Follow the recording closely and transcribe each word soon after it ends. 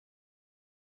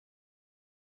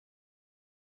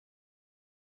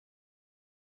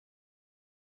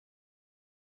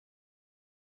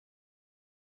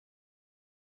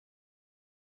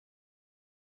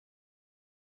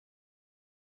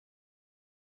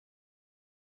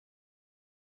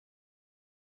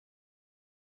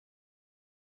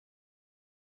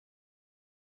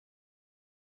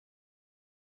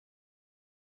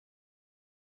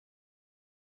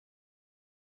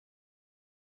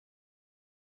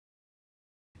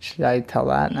Should I tell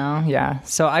that now? Yeah.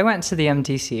 So I went to the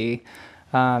MTC,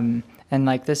 and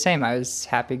like the same, I was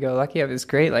happy-go-lucky. It was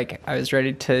great. Like I was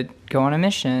ready to go on a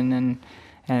mission,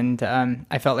 and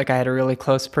I felt like I had a really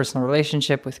close personal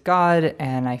relationship with God,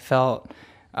 and I felt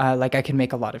like I could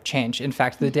make a lot of change. In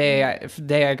fact, the day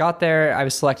I got there, I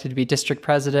was selected to be district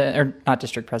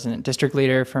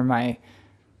leader for my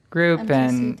group,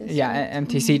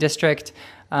 MTC district.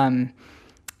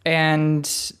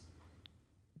 And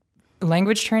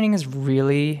language training is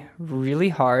really, really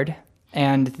hard.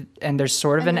 And there's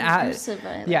sort of immersive,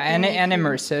 right? And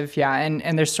immersive,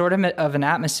 and there's sort of an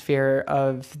atmosphere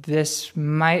of this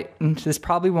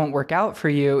probably won't work out for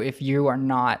you if you are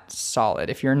not solid,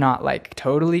 if you're not like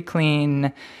totally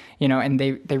clean, and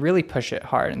they really push it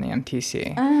hard in the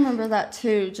MTC. I remember that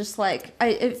too. Just like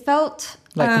it felt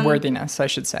like worthiness, I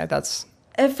should say.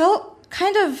 It felt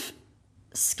kind of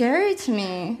scary to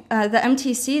me, the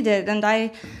MTC did, and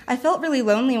I felt really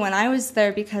lonely when I was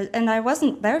there and I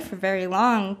wasn't there for very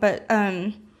long, but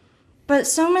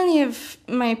so many of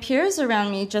my peers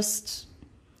around me just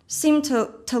seemed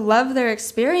to love their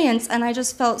experience, and I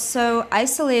just felt so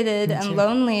isolated and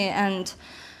lonely and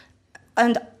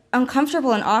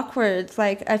uncomfortable and awkward.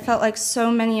 Like I felt like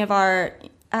so many of our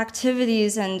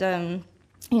activities and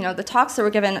the talks that were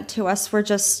given to us were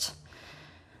just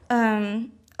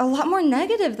a lot more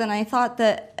negative than I thought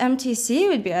the MTC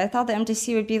would be. I thought the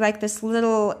MTC would be like this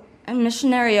little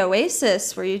missionary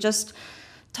oasis where you just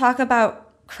talk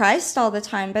about Christ all the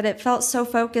time, but it felt so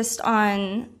focused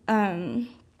on, on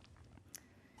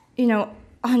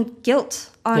guilt,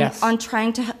 on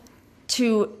trying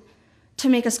to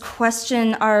make us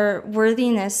question our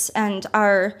worthiness and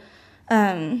our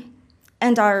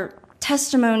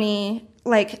testimony,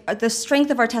 like the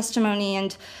strength of our testimony,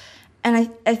 and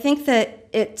I think that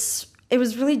it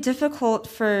was really difficult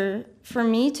for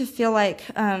me to feel like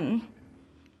I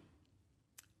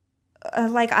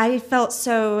felt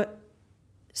so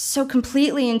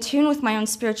completely in tune with my own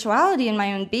spirituality and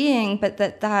my own being, but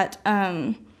that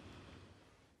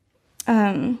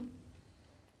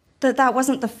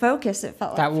wasn't the focus. It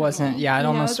felt like that wasn't. Yeah, it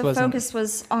almost wasn't. The focus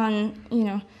was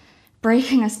on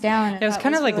breaking us down. It was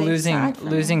kind of like really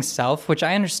losing self, which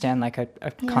I understand, like a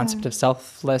concept of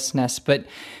selflessness, but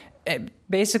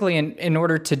basically in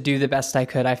order to do the best I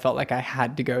could, I felt like I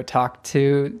had to go talk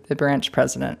to the branch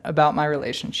president about my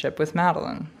relationship with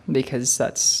Madeleine, because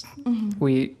that's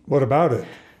What about it?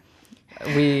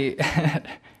 We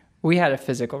had a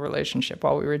physical relationship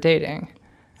while we were dating.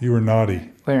 You were naughty.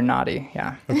 We were naughty,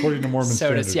 yeah. According to Mormon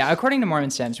standards. Yeah, according to Mormon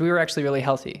standards, we were actually really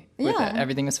healthy with it.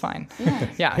 Everything was fine.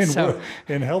 Yeah.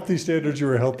 In healthy standards, you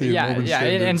were healthy. In Mormon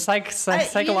standards. In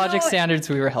psychological standards,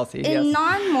 we were healthy. In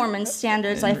non-Mormon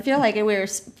standards, I feel like we were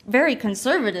very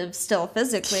conservative still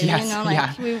physically.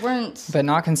 We weren't. But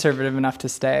not conservative enough to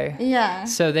stay. Yeah.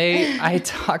 So I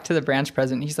talked to the branch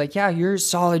president. He's like, yeah, you're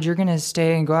solid. You're going to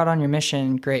stay and go out on your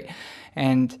mission. Great.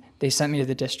 And they sent me to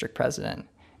the district president.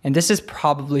 And this is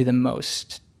probably the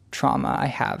most trauma I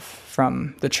have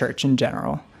from the church in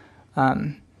general.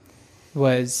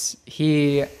 Was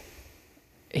he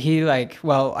like,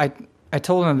 well, I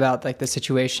told him about like the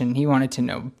situation. He wanted to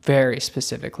know very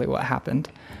specifically what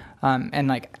happened. And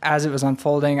like, as it was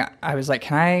unfolding, I was like,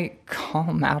 can I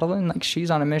call Madeleine? Like, she's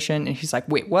on a mission. And he's like,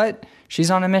 wait, what? She's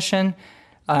on a mission?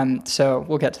 So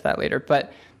we'll get to that later.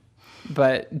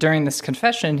 But during this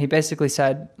confession, he basically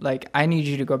said, like, I need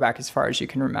you to go back as far as you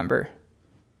can remember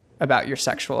about your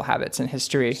sexual habits and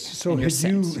history. So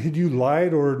had you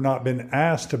lied or not been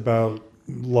asked about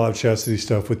law of chastity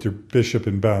stuff with your bishop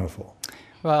in Bountiful?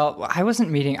 Well, I wasn't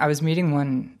meeting. I was meeting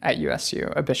one at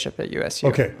USU, a bishop at USU.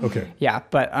 Okay. Yeah,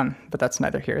 but that's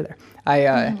neither here or there.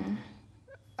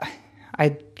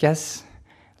 I guess,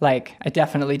 like, I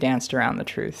definitely danced around the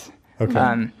truth.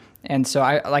 Okay. And so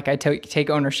I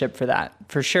take ownership for that,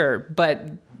 for sure. But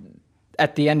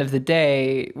at the end of the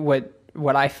day,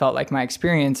 what I felt like my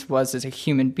experience was as a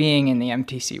human being in the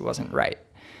MTC wasn't right.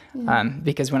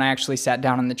 Because when I actually sat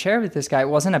down in the chair with this guy, it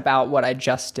wasn't about what I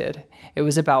just did. It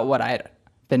was about what I had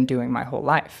been doing my whole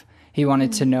life. He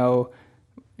wanted to know,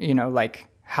 like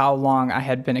how long I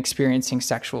had been experiencing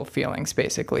sexual feelings,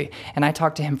 basically. And I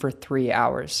talked to him for 3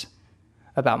 hours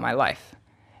about my life.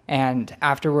 And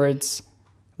afterwards,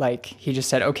 like, he just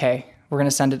said, okay, we're going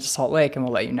to send it to Salt Lake and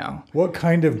we'll let you know. What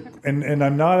kind of, and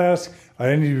I'm not asking,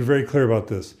 I need to be very clear about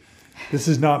this. This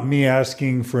is not me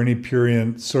asking for any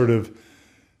purient sort of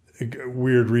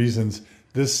weird reasons.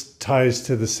 This ties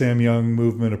to the Sam Young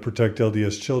movement of Protect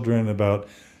LDS Children about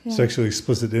sexually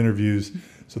explicit interviews.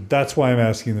 So that's why I'm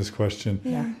asking this question.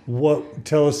 Yeah.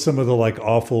 Tell us some of the like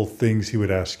awful things he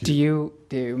would ask you.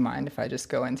 Do you mind if I just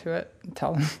go into it and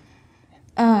tell him?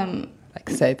 Like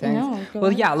say things. No, go well,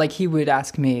 ahead. yeah, like he would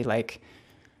ask me like,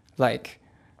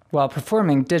 while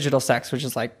performing digital sex, which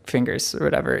is like fingers or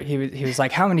whatever, he was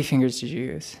like, how many fingers did you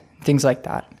use? Things like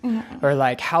that. Or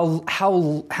like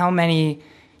how many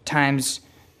times,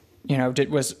 you know,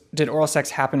 did oral sex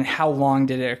happen? And how long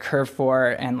did it occur for?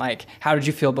 And like, how did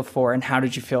you feel before? And how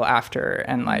did you feel after?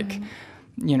 And like,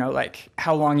 you know, like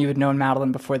how long you had known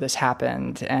Madeleine before this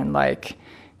happened, and like,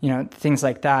 you know, things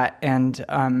like that. And,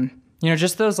 you know,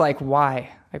 just those like, why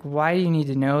do you need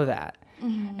to know that?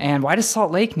 And why does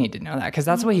Salt Lake need to know that? Because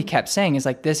that's what he kept saying, is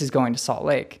like, this is going to Salt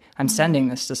Lake. I'm sending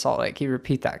this to Salt Lake. He'd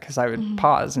repeat that because I would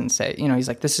pause and say, you know, he's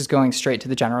like, this is going straight to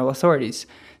the general authorities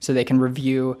so they can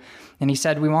review. And he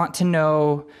said, we want to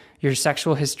know your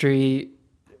sexual history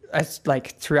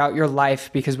like throughout your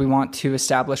life because we want to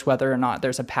establish whether or not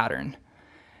there's a pattern.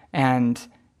 And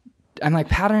I'm like,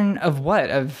 pattern of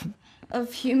what?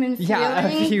 Of human feeling. Yeah,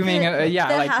 of human,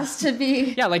 that like, has to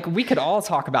be. Yeah, like we could all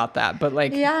talk about that, but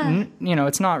like, you know,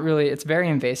 it's not really, it's very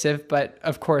invasive, but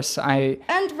of course And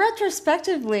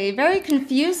retrospectively, very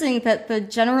confusing that the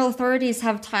general authorities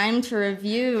have time to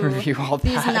review all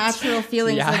these that. natural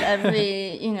feelings of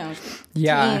every, you know,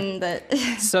 teen that.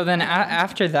 So then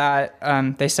after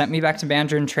that, they sent me back to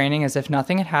Mandarin training as if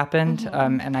nothing had happened,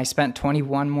 and I spent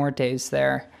 21 more days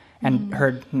there. And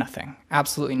heard nothing,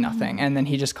 absolutely nothing. And then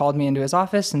he just called me into his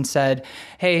office and said,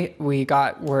 hey, we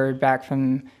got word back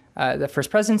from the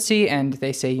First Presidency, and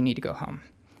they say you need to go home.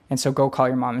 And so go call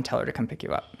your mom and tell her to come pick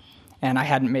you up. And I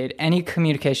hadn't made any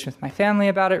communication with my family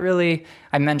about it, really.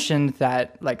 I mentioned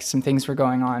that, like, some things were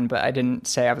going on, but I didn't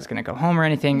say I was going to go home or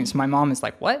anything. So my mom is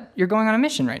like, what? You're going on a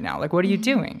mission right now. Like, what are you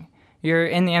doing? You're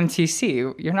in the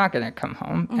MTC. You're not going to come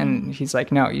home. And he's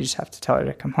like, no, you just have to tell her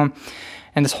to come home.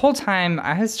 And this whole time,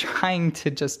 I was trying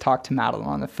to just talk to Madeleine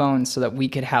on the phone so that we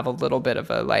could have a little bit of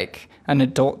a, like, an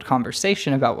adult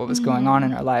conversation about what was going on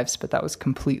in our lives, but that was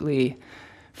completely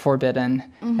forbidden.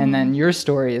 And then your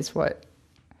story is what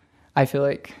I feel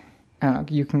like, I don't know,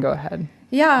 you can go ahead.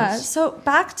 Yeah, so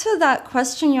back to that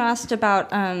question you asked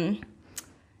about,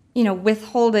 you know,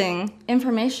 withholding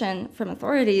information from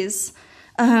authorities,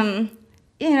 you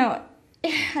know,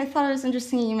 I thought it was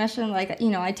interesting you mentioned, like, you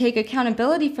know, I take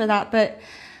accountability for that, but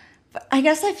I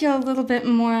guess I feel a little bit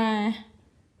more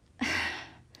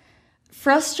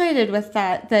frustrated with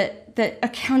that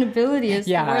accountability is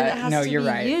the word that has to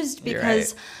be used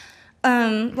because,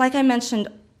 like I mentioned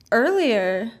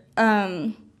earlier,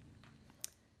 like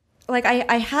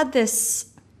I had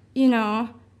this, you know,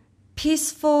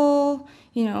 peaceful,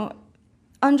 you know,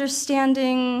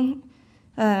 understanding,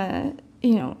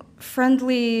 you know,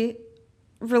 friendly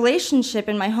relationship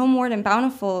in my home ward in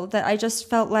Bountiful that I just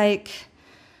felt like,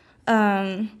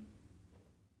 you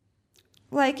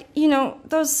know,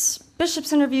 those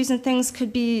bishops' interviews and things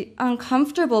could be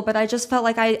uncomfortable, but I just felt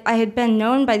like I had been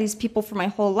known by these people for my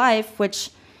whole life, which,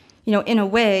 you know, in a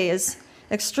way is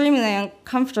extremely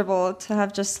uncomfortable to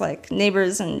have just like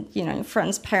neighbors and, you know,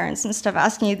 friends' parents and stuff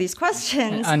asking you these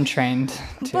questions. And untrained,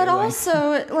 too. But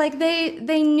also, like,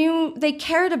 they knew, they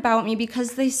cared about me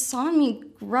because they saw me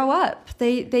grow up.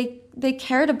 They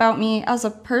cared about me as a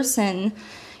person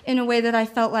in a way that I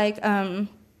felt like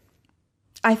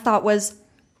I thought was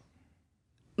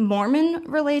Mormon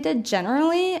related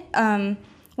generally. When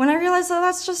I realized that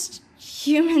that's just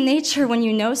human nature when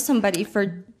you know somebody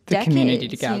for decades, community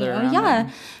to gather around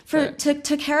them.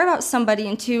 To care about somebody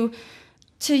and to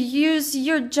use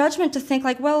your judgment to think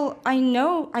like, well, I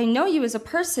know you as a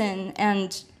person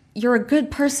and you're a good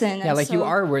person. Yeah, and like so, you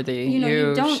are worthy. You know,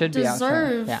 you don't should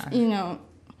deserve, be out there. you know,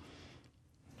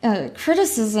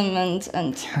 criticism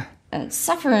and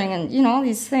suffering and, you know, all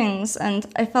these things. And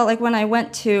I felt like when I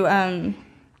went to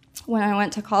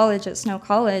college at Snow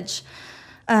College,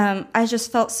 I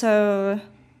just felt so.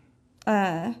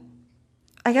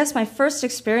 I guess my first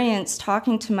experience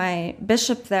talking to my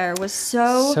bishop there was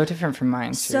so different from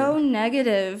mine too. So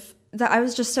negative that I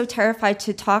was just so terrified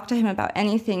to talk to him about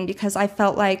anything because I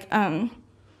felt like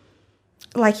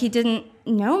he didn't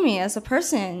know me as a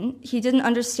person. He didn't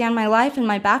understand my life and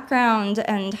my background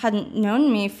and hadn't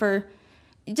known me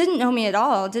he didn't know me at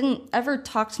all, didn't ever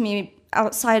talk to me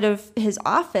outside of his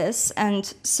office.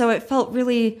 And so it felt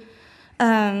really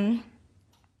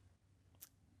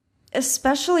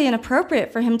especially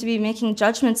inappropriate for him to be making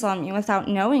judgments on me without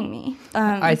knowing me.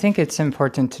 I think it's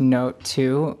important to note,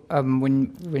 too,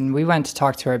 when we went to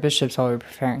talk to our bishops while we were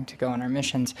preparing to go on our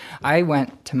missions, I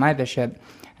went to my bishop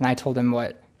and I told him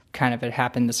what kind of had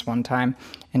happened this one time,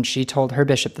 and she told her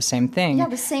bishop the same thing. Yeah,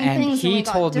 the same and things, he and we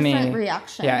got told different me,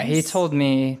 reactions. Yeah, he told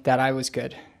me that I was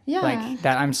good. Yeah. Like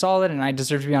that I'm solid and I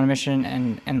deserve to be on a mission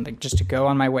and like just to go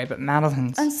on my way. But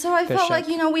Madeleine's And so I bishop, felt like,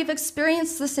 we've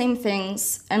experienced the same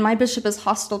things, and my bishop is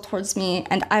hostile towards me,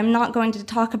 and I'm not going to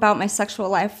talk about my sexual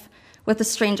life with a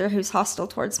stranger who's hostile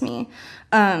towards me.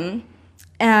 And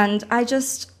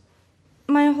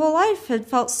my whole life had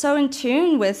felt so in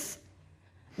tune with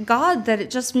God that it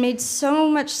just made so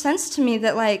much sense to me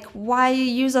that, like, why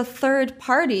use a third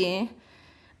party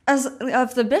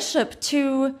of the bishop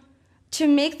to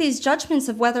make these judgments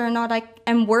of whether or not I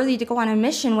am worthy to go on a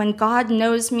mission when God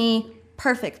knows me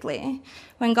perfectly.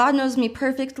 When God knows me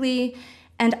perfectly,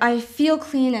 and I feel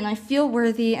clean, and I feel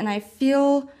worthy, and I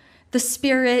feel the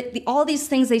Spirit, all these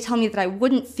things they tell me that I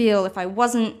wouldn't feel if I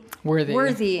wasn't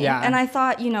worthy. Yeah. And I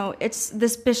thought, it's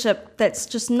this bishop that's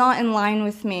just not in line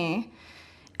with me.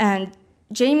 And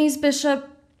Jaime's bishop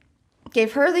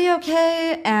gave her the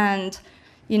okay, and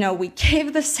we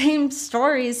gave the same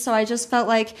stories, so I just felt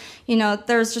like,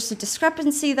 there was just a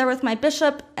discrepancy there with my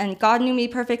bishop, and God knew me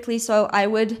perfectly, so I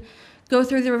would go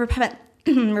through the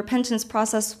repentance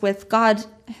process with God,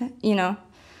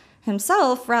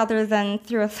 himself, rather than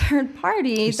through a third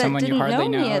party that didn't know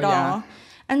me at all.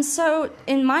 And so,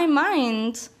 in my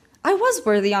mind, I was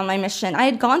worthy on my mission. I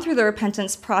had gone through the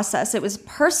repentance process. It was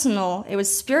personal. It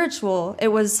was spiritual. It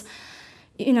was,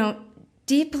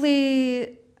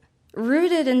 deeply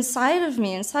rooted inside of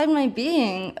me, inside my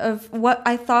being, of what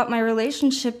I thought my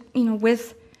relationship,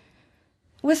 with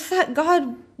that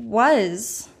God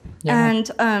was. Yeah.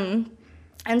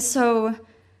 And so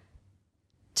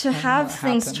to have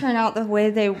things turn out the way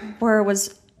they were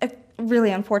was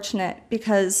really unfortunate,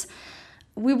 because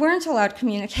we weren't allowed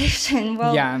communication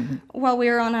while we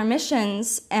were on our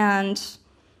missions. And,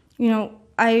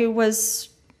 I was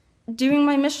doing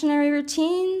my missionary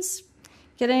routines,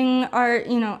 getting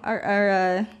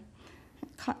our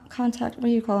contact, what do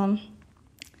you call them?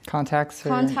 Contacts.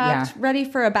 Ready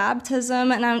for a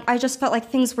baptism. And I just felt like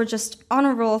things were just on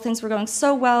a roll. Things were going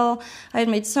so well. I had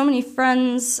made so many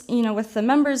friends, with the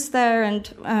members there, and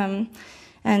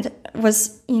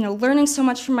was, learning so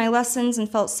much from my lessons and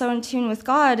felt so in tune with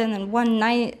God. And then one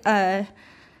night,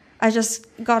 I just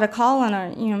got a call on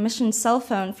our, mission cell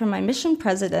phone from my mission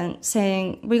president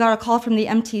saying, we got a call from the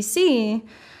MTC,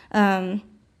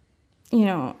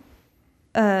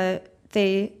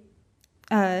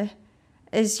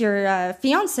 is your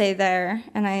fiance there?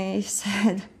 And I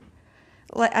said,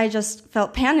 I just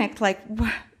felt panicked, like,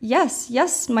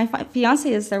 yes, my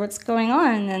fiance is there. What's going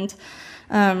on?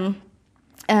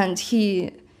 And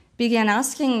he began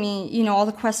asking me, all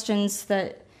the questions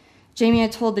that Jaime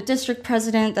had told the district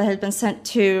president, that had been sent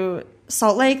to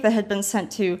Salt Lake, that had been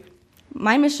sent to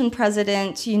my mission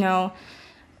president.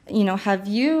 Have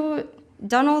you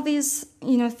done all these,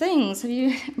 things? Have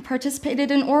you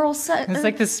participated in oral sex? It's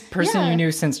like this person you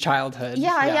knew since childhood.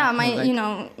 Yeah.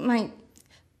 My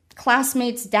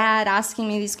classmate's dad asking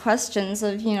me these questions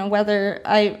of, whether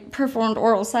I performed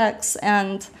oral sex,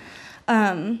 and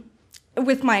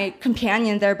with my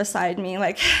companion there beside me,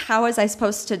 like, how was I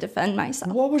supposed to defend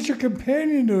myself? What was your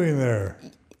companion doing there?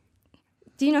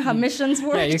 Do you know how missions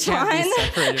work, you John? can't be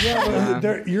separated.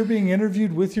 But you're being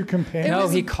interviewed with your companion? No,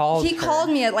 he called He called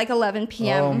me at like 11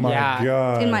 p.m. Oh my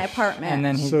God. in my apartment. And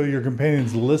then So your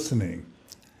companion's listening.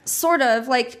 Sort of,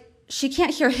 like, she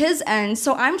can't hear his end,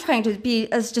 so I'm trying to be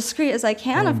as discreet as I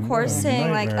can, of course,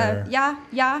 saying nightmare. like,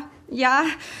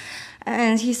 yeah.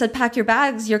 And he said, pack your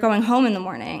bags, you're going home in the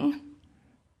morning.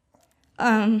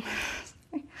 I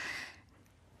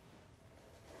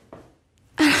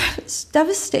was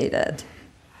devastated.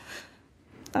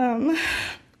 And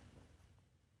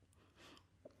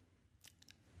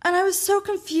I was so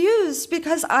confused,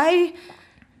 because I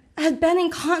had been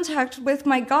in contact with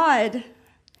my God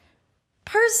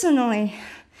personally,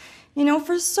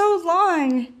 for so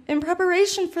long, in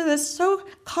preparation for this, so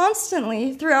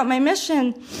constantly throughout my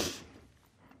mission.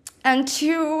 And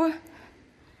to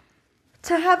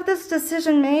have this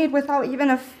decision made without even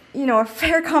a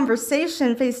fair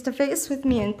conversation face to face with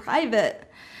me in private.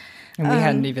 And we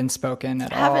hadn't even spoken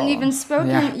at all. Haven't even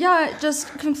spoken. Yeah, it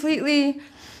just completely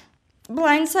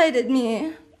blindsided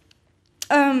me.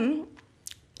 And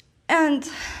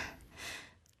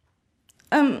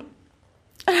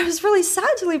I was really sad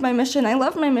to leave my mission. I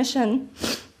loved my mission.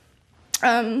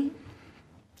 And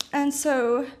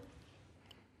so,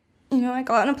 I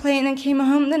got on a plane and came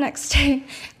home the next day,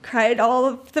 cried all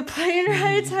of the plane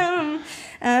rides home.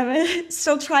 I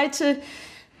still tried to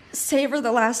savor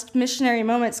the last missionary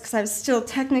moments, because I was still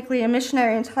technically a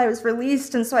missionary until I was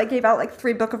released, and so I gave out like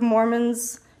 3 Book of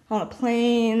Mormons on a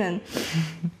plane, and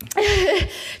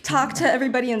talked to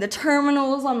everybody in the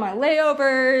terminals on my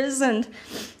layovers, and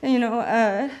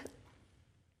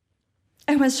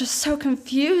I was just so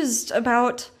confused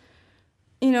about,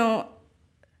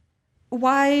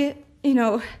 why,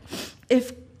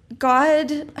 if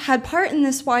God had part in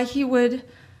this, why he would,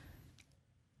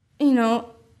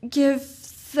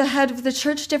 give the head of the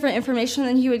church different information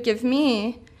than he would give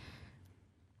me.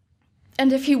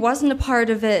 And if he wasn't a part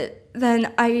of it,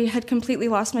 then I had completely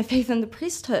lost my faith in the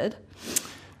priesthood.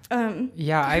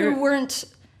 Who weren't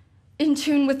in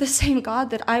tune with the same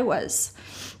God that I was.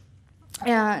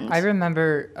 And I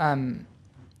remember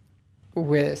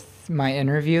with my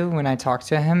interview, when I talked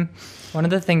to him, one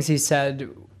of the things he said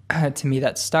to me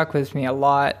that stuck with me a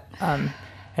lot, and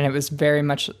it was very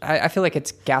much, I feel like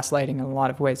it's gaslighting in a lot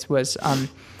of ways, was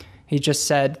he just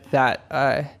said that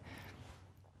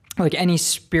like any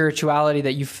spirituality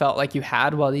that you felt like you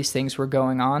had while these things were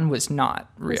going on was not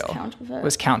real.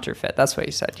 Was counterfeit. That's what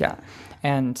he said, yeah.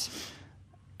 And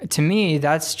to me,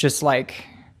 that's just like,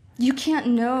 you can't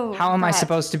know. How am I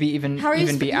supposed to be even be out on a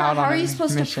mission? How are you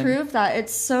supposed to prove that?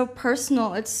 It's so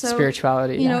personal. It's so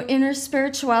spirituality. Inner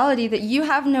spirituality that you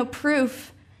have no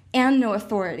proof and no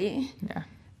authority. Yeah.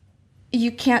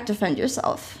 You can't defend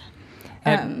yourself.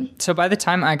 So by the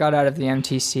time I got out of the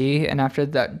MTC, and after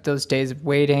those days of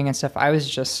waiting and stuff, I was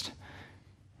just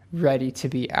ready to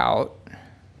be out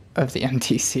of the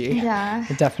MTC. Yeah.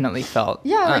 It definitely felt.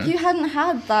 Yeah, like you hadn't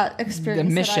had that experience.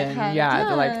 The mission, that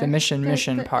I had. the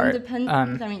mission part.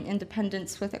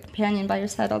 Independence with a companion by your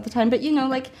side all the time. But,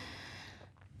 like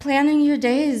planning your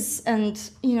days and,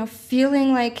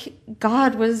 feeling like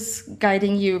God was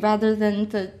guiding you rather than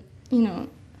the,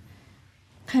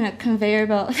 kind of conveyor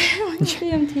belt like the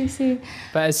MTC.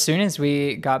 But as soon as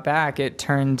we got back, it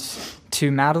turned to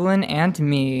Madeleine and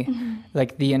me,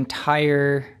 like the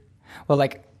entire, a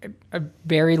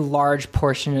very large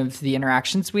portion of the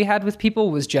interactions we had with people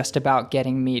was just about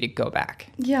getting me to go back.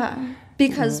 Yeah,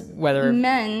 because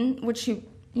men, which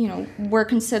were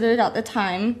considered at the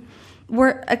time,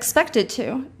 were expected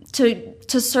to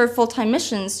serve full-time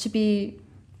missions, to be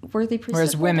worthy priesthood.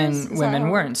 Whereas women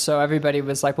weren't. So everybody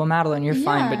was like, well, Madeleine, you're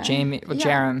fine, but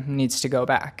Jerem needs to go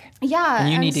back. Yeah.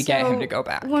 And you need to get him to go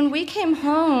back. When we came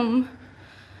home,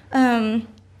 I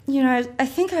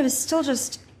think I was still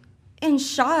just in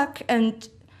shock and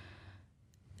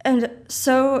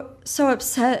so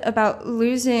upset about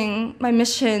losing my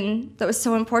mission that was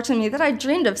so important to me, that I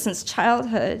dreamed of since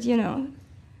childhood,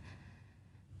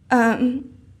 that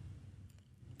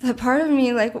part of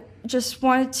me just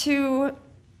wanted to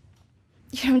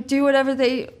do whatever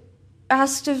they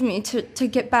asked of me to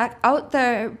get back out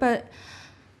there, but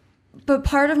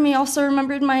part of me also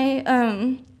remembered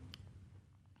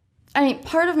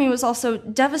part of me was also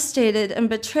devastated and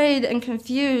betrayed and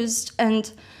confused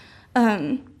and,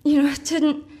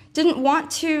 didn't want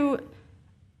to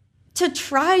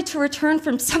try to return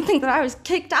from something that I was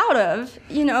kicked out of,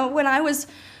 when I was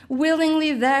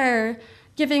willingly there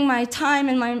giving my time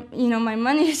and my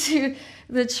money to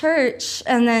the church,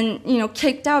 and then,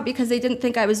 kicked out because they didn't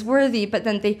think I was worthy, but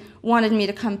then they wanted me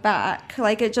to come back.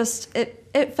 Like, it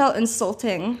felt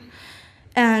insulting.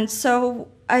 And so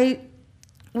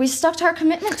we stuck to our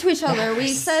commitment to each other. We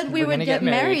said we would get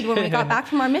married when we got back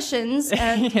from our missions.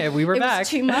 And yeah, we were back. It was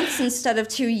 2 months instead of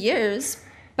 2 years,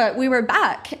 but we were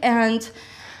back. And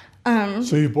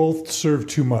so you both served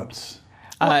 2 months.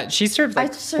 She served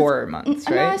 4 months,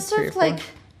 right? No, I served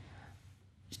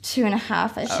 2.5, I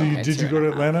think. So did you go to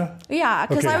Atlanta? Yeah,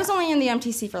 because I was only in the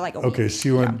MTC for a week. Okay, so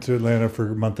you went to Atlanta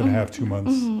for a month and a half, 2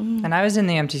 months. Mm-hmm. And I was in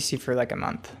the MTC for a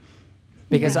month.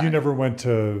 Because you never went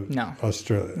to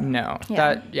Australia? No.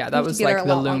 Yeah. That was like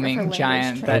the looming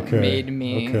giant that made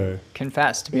me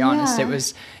confess, to be honest. It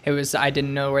was I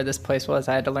didn't know where this place was.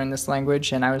 I had to learn this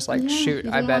language, and I was like, shoot,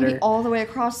 I better. Want to be all the way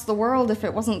across the world if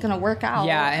it wasn't going to work out.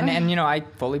 Yeah, and I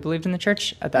fully believed in the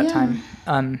church at that time.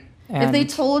 If they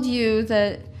told you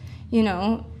that,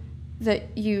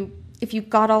 if you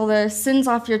got all the sins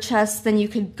off your chest, then you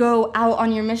could go out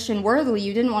on your mission worthily.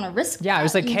 You didn't want to risk that. Yeah, I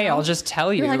was like, hey, I'll just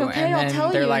tell you. You're like, okay, I'll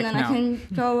tell you, and then I can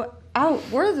go out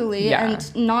worthily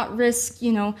and not risk,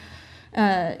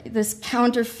 this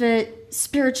counterfeit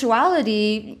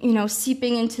spirituality,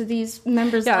 seeping into these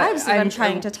members' lives that I'm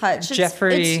trying to touch.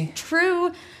 Jeffrey... It's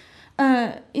true.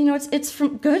 It's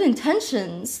from good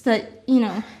intentions that,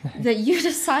 that you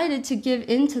decided to give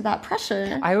into that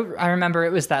pressure. I remember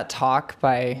it was that talk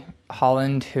by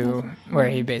Holland where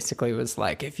he basically was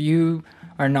like, if you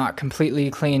are not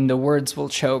completely clean, the words will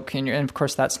choke. And of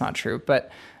course that's not true, but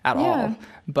at all.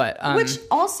 But which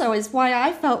also is why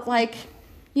I felt like,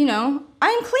 I'm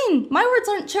clean. My words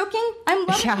aren't choking. I'm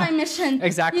loving my mission.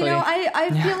 Exactly.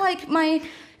 I feel like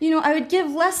I would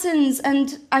give lessons,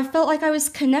 and I felt like I was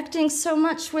connecting so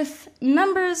much with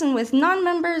members and with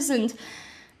non-members, and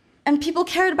people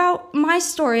cared about my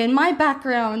story and my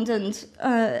background, and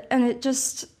it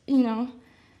just,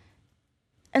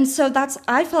 and so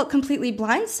I felt completely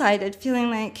blindsided,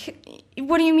 feeling like,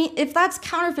 what do you mean? If that's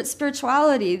counterfeit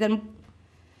spirituality, then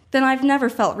I've never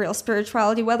felt real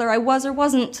spirituality, whether I was or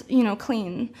wasn't,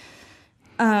 clean.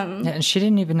 And she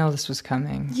didn't even know this was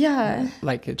coming. Yeah.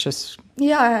 Like, it just...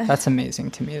 Yeah. That's amazing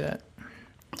to me that...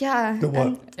 Yeah. The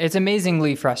what? It's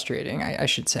amazingly frustrating, I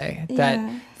should say,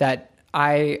 that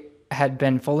I had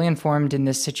been fully informed in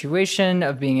this situation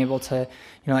of being able to,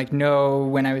 know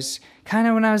when I was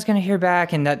going to hear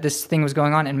back, and that this thing was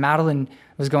going on, and Madeleine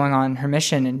was going on her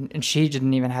mission, and she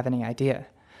didn't even have any idea.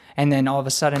 And then all of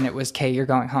a sudden it was, "Kay, you're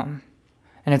going home."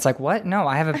 And it's like, what? No,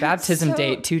 I have a baptism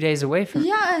date 2 days away from...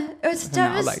 Yeah, it was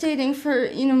devastating for,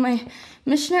 my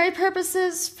missionary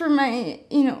purposes, for my,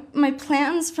 my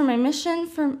plans, for my mission,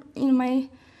 for, my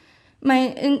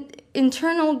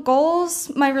internal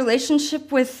goals, my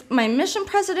relationship with my mission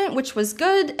president, which was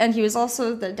good, and he was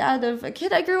also the dad of a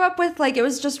kid I grew up with. Like, it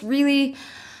was just really,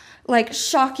 like,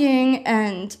 shocking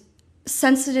and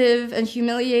sensitive and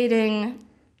humiliating.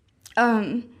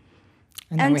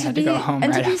 And then we had to go home right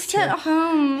after. And to be sent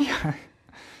home. Yeah.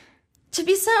 To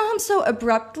be sent home so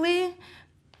abruptly,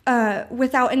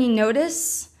 without any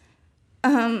notice.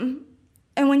 And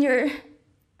when you're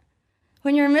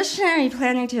a missionary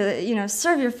planning to,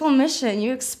 serve your full mission,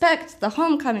 you expect the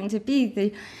homecoming to be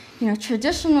the,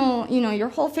 traditional, your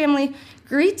whole family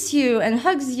greets you and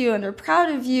hugs you and are proud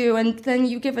of you, and then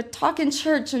you give a talk in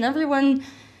church and everyone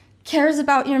cares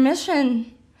about your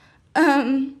mission.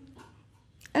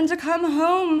 And to come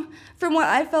home from what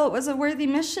I felt was a worthy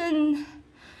mission,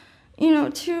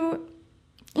 to,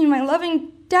 my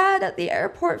loving dad at the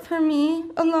airport for me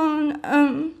alone,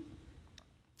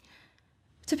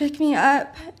 to pick me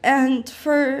up, and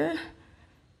for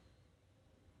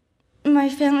my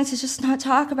family to just not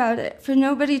talk about it, for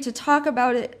nobody to talk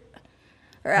about it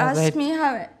or ask me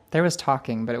how it... There was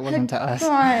talking, but it wasn't to us.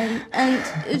 Gone. And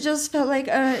it just felt like,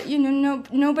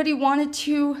 nobody wanted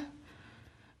to...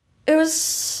 It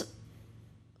was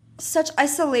such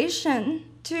isolation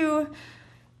to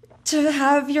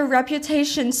have your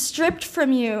reputation stripped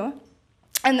from you,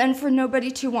 and then for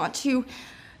nobody to want to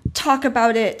talk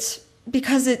about it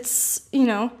because it's,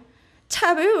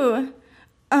 taboo.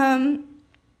 I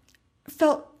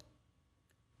felt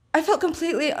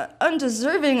completely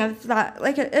undeserving of that.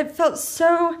 Like, it felt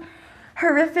so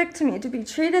horrific to me to be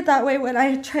treated that way when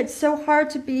I tried so hard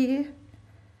to be,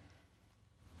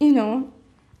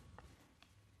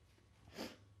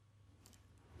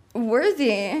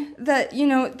 worthy, that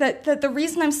that the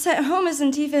reason I'm sent home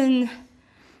isn't even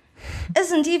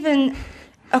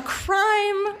a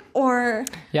crime, or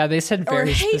they said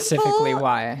very specifically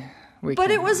why.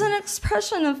 But it was an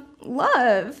expression of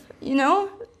love, It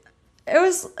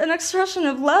was an expression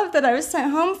of love that I was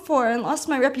sent home for, and lost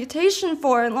my reputation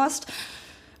for, and lost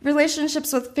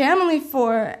relationships with family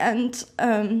for, and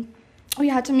we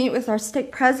had to meet with our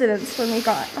stake presidents when we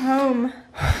got home.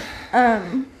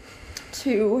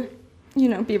 To,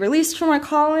 be released from our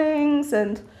callings,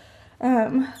 and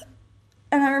I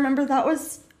remember that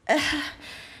was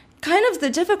kind of the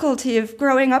difficulty of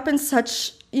growing up in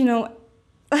such,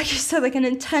 like you said, like an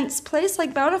intense place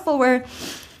like Bountiful, where,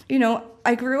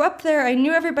 I grew up there, I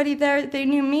knew everybody there, they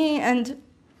knew me, and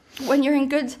when you're in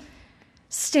good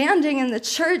standing in the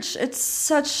church, it's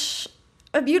such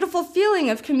a beautiful feeling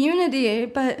of community,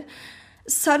 but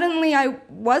suddenly I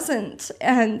wasn't,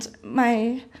 and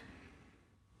my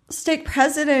stake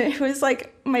president, who was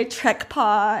like my trek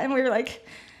paw, and we were like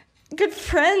good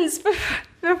friends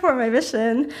before my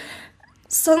mission,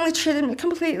 suddenly treated me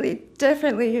completely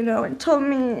differently, and told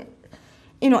me,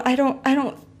 I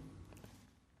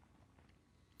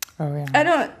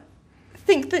don't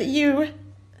think that you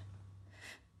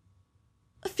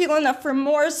feel enough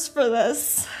remorse for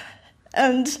this,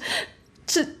 and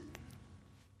to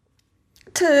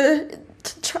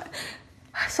try.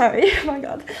 Sorry, oh my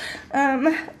God.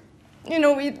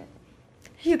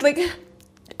 He'd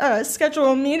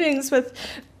schedule meetings with.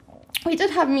 We did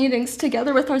have meetings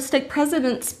together with our stake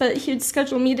presidents, but he'd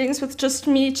schedule meetings with just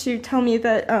me to tell me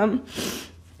that,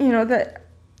 that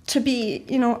to be,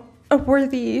 a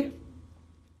worthy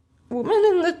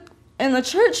woman in the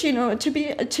church, to be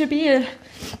a,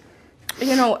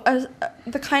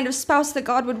 the kind of spouse that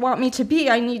God would want me to be,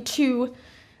 I need to,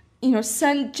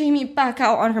 send Jaime back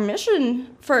out on her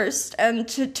mission first, and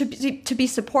to be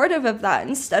supportive of that,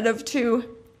 instead of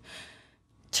to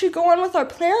go on with our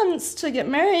plans to get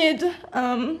married.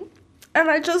 And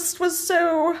I just was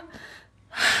so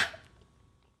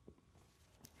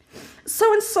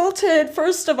so insulted,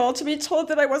 first of all, to be told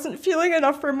that I wasn't feeling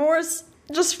enough remorse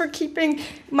just for keeping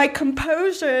my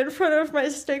composure in front of my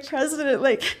stake president.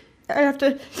 Like, I have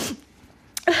to...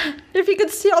 If you could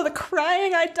see all the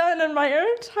crying I'd done in my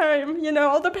own time, you know,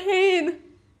 all the pain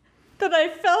that I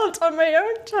felt on my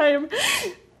own time,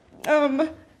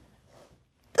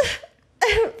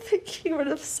 I don't think he would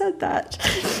have said that.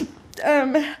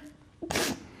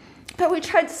 But we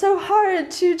tried so hard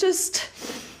to just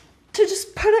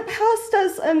put it past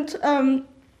us and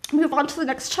move on to the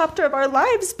next chapter of our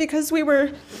lives, because we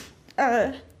were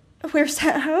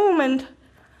sent home,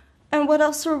 and what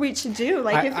else were we to do?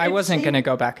 Like, I wasn't going to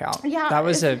go back out. Yeah, that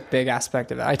was a big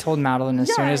aspect of it. I told Madeleine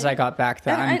as soon as I got back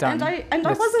that I'm done. And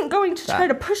I wasn't going to try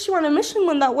to push you on a mission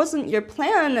when that wasn't your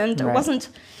plan, and it wasn't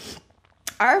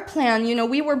our plan. You know,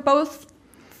 we were both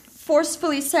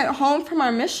forcefully sent home from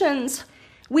our missions.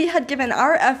 We had given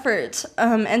our effort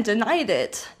and denied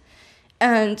it,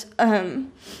 and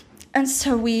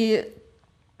so we.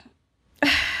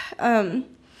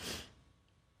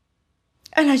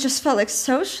 And I just felt like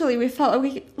socially, we felt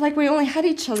like we only had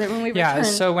each other when we returned. Yeah,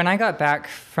 so when I got back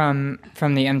from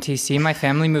the MTC, my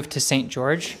family moved to St.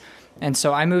 George. And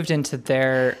so I moved into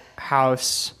their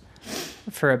house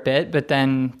for a bit, but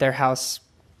then their house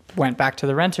went back to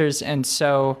the renters. And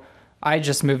so I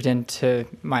just moved into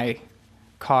my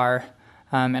car.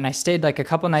 And I stayed like a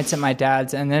couple nights at my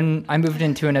dad's. And then I moved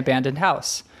into an abandoned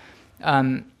house.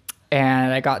 And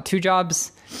I got 2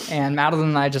 jobs. And Madeleine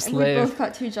and I just lived. We both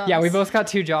got 2 jobs. Yeah, we both got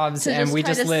 2 jobs, and we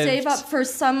just lived. Save up for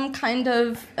some kind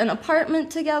of an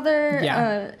apartment together.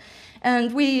 Yeah.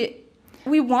 And we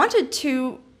wanted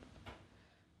to.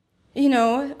 You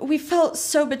know, we felt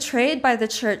so betrayed by the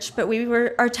church, but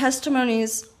our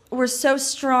testimonies were so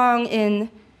strong in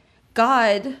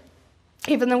God,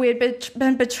 even though we had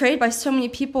been betrayed by so many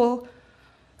people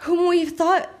whom we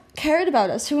thought cared about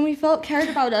us, whom we felt cared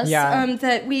about us. Yeah.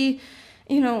 That we,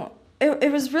 you know.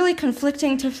 It was really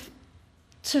conflicting to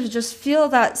just feel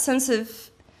that sense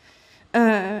of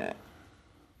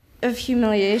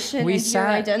humiliation and your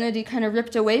identity kind of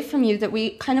ripped away from you, that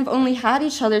we kind of only had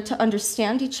each other to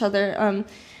understand each other.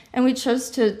 And we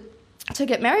chose to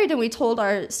get married, and we told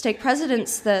our stake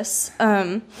presidents this.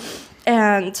 And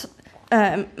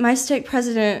my stake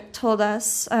president told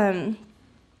us, you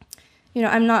know,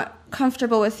 I'm not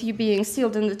comfortable with you being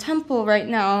sealed in the temple right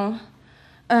now.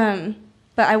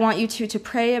 But I want you to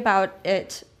pray about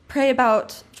it. Pray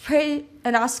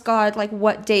and ask God, like,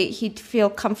 what date he'd feel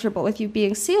comfortable with you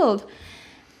being sealed.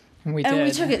 And we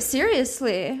took it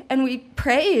seriously, and we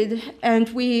prayed, and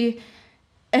we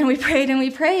prayed, and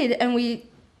we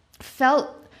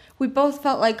both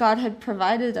felt like God had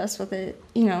provided us with a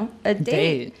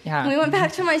date. Yeah. And we went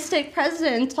back to my stake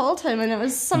president and told him, and it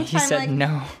was sometime he said no.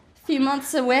 A few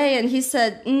months away, and he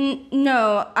said,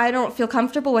 no, I don't feel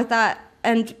comfortable with that.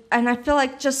 And I feel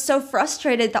like just so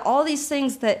frustrated that all these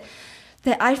things that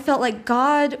I felt like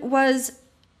God was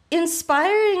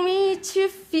inspiring me to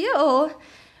feel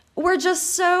were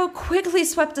just so quickly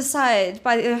swept aside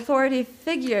by the authority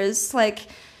figures. Like,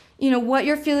 you know, what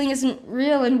you're feeling isn't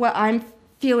real and what I'm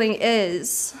feeling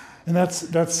is. And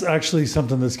that's actually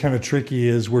something that's kind of tricky,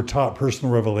 is we're taught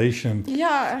personal revelation.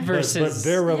 Yeah. But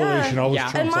their revelation always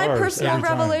trumps ours. And my personal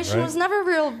revelation was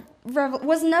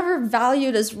never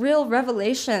valued as real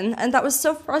revelation, and that was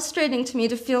so frustrating to me,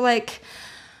 to feel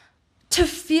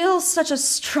such a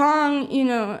strong, you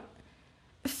know,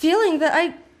 feeling that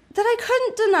I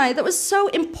couldn't deny, that was so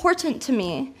important to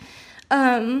me.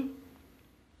 You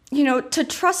know, to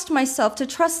trust myself, to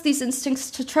trust these instincts,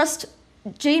 to trust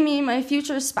Jaime, my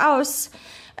future spouse,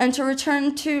 and to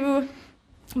return to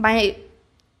my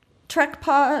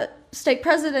Trekpa stake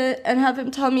president and have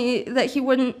him tell me that he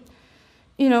wouldn't,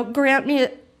 you know, grant me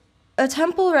a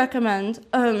temple recommend.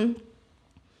 It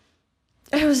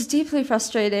was deeply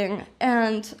frustrating,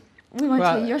 and we went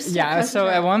to your stake president. So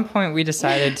at one point we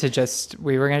decided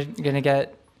we were going to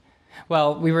get,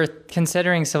 we were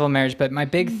considering civil marriage, but my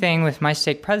big thing with my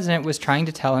stake president was trying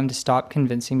to tell him to stop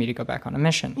convincing me to go back on a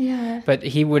mission. Yeah. But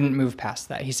he wouldn't move past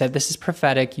that. He said, this is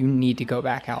prophetic, you need to go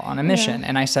back out on a mission. Yeah.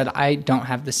 And I said, I don't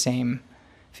have the same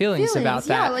feelings about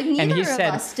that. Yeah, like neither of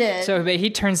us did. So but he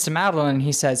turns to Madeleine and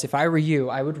he says, if I were you,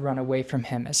 I would run away from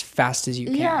him as fast as you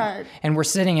can. Yeah. And we're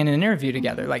sitting in an interview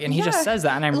together, and he just says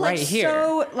that, and I'm right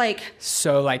here.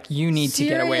 So you need to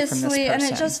get away from this person. And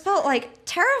it just felt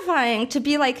terrifying to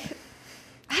be I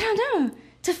don't know,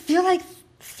 to feel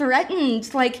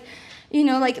threatened,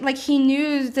 he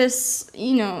knew this,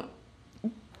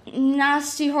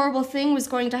 nasty, horrible thing was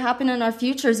going to happen in our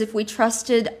futures if we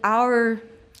trusted our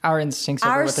our instincts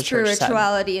over our what the church said.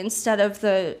 spirituality instead of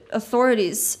the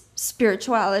authorities'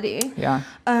 spirituality. Yeah.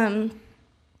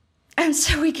 And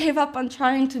so we gave up on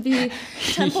trying to be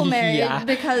temple married Yeah.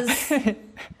 because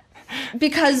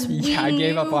Yeah, I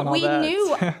gave up on all we that.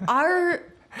 knew our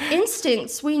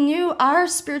instincts, we knew our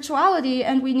spirituality,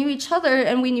 and we knew each other,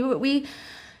 and we knew what we,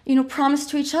 promised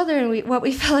to each other, and what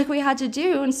we felt like we had to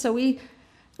do, and so we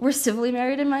were civilly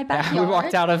married in my backyard. Yeah, we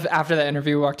walked out after the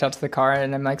interview, we walked out to the car,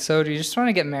 and I'm like, so do you just want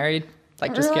to get married?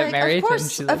 Like, just get married? Of course,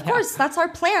 and she's like, of course, that's our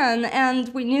plan.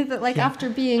 And we knew that, like, after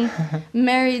being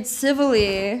married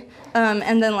civilly,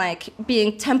 and then, like,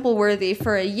 being temple worthy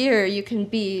for a year, you can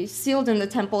be sealed in the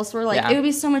temple. So we're like, it would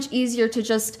be so much easier to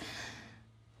just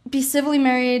be civilly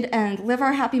married and live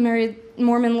our happy married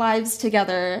Mormon lives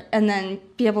together, and then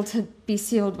be able to be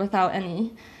sealed without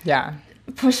any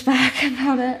pushback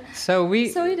about it. So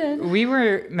we did. We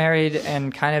were married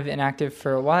and kind of inactive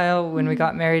for a while when we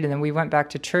got married, and then we went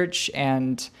back to church,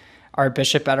 and our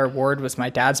bishop at our ward was my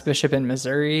dad's bishop in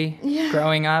Missouri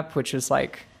growing up, which was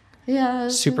like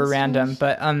super random.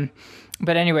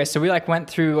 But anyway, so we like went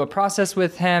through a process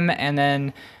with him, and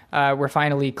then we're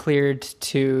finally cleared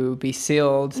to be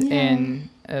sealed in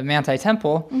a Manti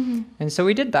temple. And so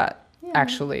we did that.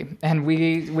 Actually, and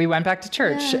we went back to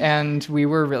church, and we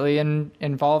were really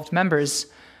involved members.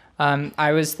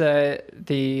 I was the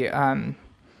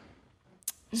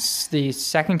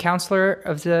second counselor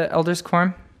of the elders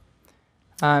quorum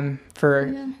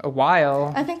for a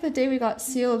while. I think the day we got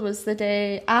sealed was the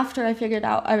day after I figured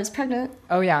out I was pregnant.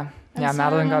 Oh yeah, And yeah. so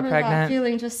Madeleine got I remember pregnant. that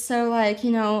feeling just so like,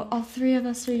 all three of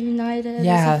us are united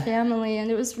as a family, and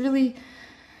it was really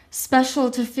special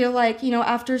to feel like,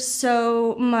 after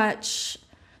so much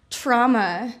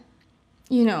trauma,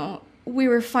 we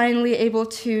were finally able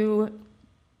to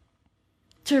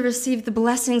receive the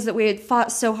blessings that we had fought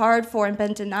so hard for and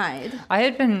been denied. I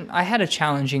had a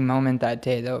challenging moment that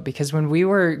day though, because when we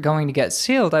were going to get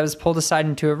sealed, I was pulled aside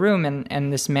into a room,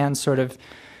 and this man sort of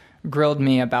grilled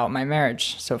me about my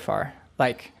marriage so far.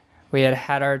 Like, we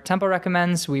had our temple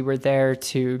recommends, we were there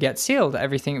to get sealed,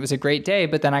 everything. It was a great day,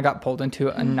 but then I got pulled into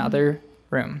another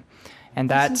room. And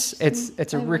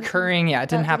it's a recurring, it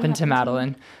didn't happen to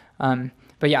Madeleine.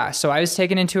 But yeah, so I was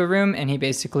taken into a room, and he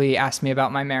basically asked me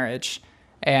about my marriage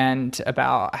and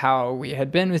about how we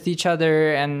had been with each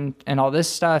other and all this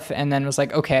stuff. And then was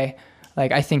like, okay,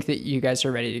 like, I think that you guys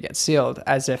are ready to get sealed,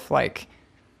 as if like,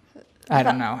 I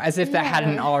don't know, as if that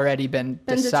hadn't already been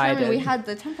decided. Determined. We had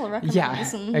the temple recommends.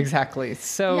 Yeah, exactly.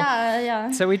 So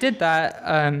So we did that.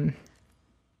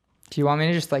 Do you want me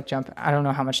to just like jump? I don't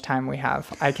know how much time we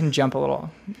have. I can jump a little.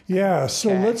 Yeah. So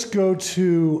let's go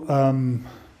to,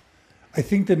 I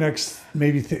think the next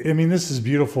this is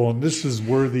beautiful, and this is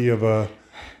worthy of a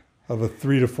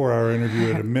 3 to 4 hour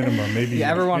interview at a minimum, maybe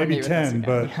maybe 10,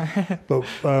 but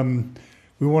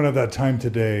we won't have that time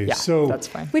today. Yeah, so that's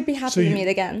fine. we'd be happy to meet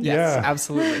again. Yes,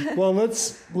 absolutely. Well,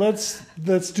 let's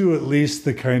do at least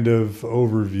the kind of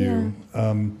overview.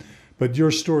 But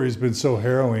your story has been so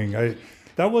harrowing.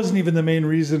 That wasn't even the main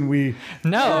reason we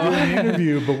did an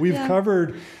interview, but we've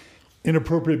covered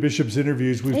Inappropriate Bishops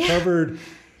interviews. We've covered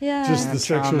just the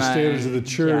sexual standards of the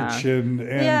church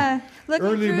and looking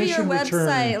early through your mission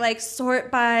website, return. like sort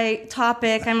by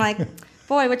topic. I'm like,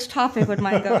 boy, which topic would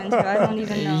mine go into? I don't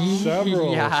even know.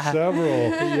 Several,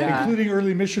 including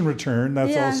early mission return.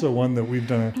 That's also one that we've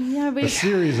done a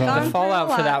series on. The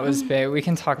fallout for that was big. We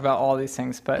can talk about all these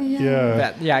things, but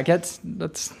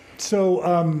let's.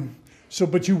 So,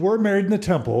 but you were married in the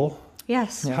temple.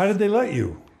 Yes. How did they let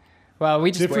you? Well,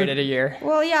 we just waited a year.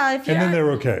 Well, yeah. And then they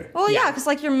were okay. Well, because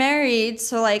like you're married,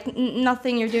 so like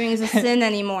nothing you're doing is a sin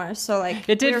anymore. So like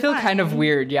it did feel kind of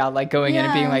weird, like going in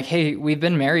and being like, "Hey, we've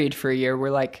been married for a year. We're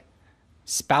like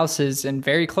spouses and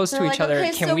very close to each other.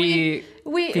 Can so we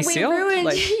be sealed?" We ruined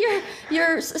like,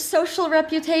 your social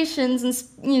reputations and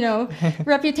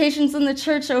reputations in the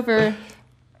church over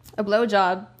a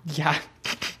blowjob. Yeah.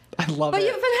 I love But it.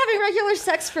 you've been having regular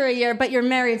sex for a year, but you're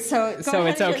married, so it's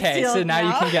okay. So now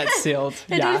you can get sealed.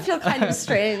 It did feel kind of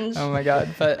strange. Oh my god!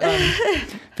 But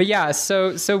yeah.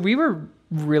 So we were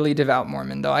really devout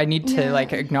Mormon, though. I need to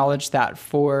like acknowledge that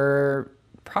for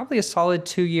probably a solid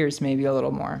 2 years, maybe a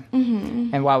little more,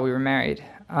 and while we were married.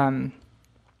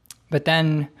 But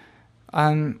then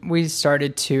we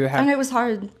started to have, and it was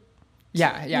hard.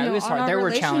 Yeah, it was hard. There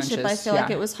were challenges. I feel like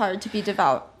it was hard to be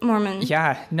devout Mormon.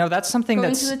 Yeah, no, that's something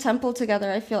going to the temple together.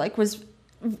 I feel like was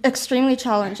extremely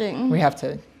challenging. We have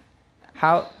to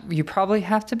how you probably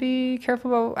have to be careful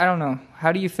about, I don't know.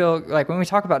 How do you feel like when we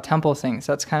talk about temple things,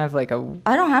 that's kind of like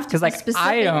I don't have to be like,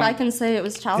 specific, but I can say it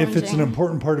was challenging. If it's an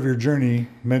important part of your journey,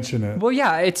 mention it. Well,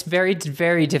 yeah, it's very,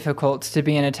 very difficult to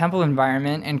be in a temple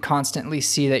environment and constantly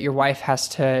see that your wife has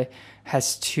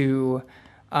to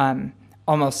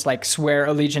almost like swear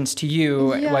allegiance to you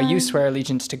while you swear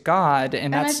allegiance to God,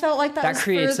 and I felt like that was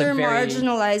creates further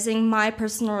marginalizing my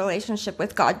personal relationship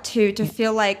with God too. To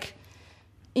feel like,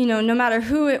 no matter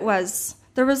who it was,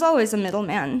 there was always a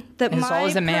middleman. That and my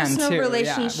always a man personal too.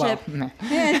 relationship,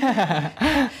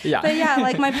 Yeah, but yeah,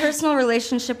 like my personal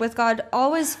relationship with God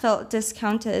always felt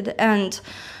discounted, and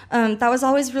that was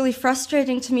always really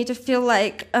frustrating to me to feel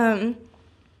like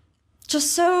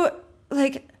just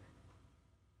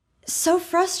so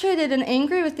frustrated and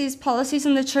angry with these policies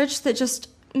in the church that just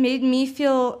made me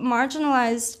feel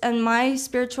marginalized and my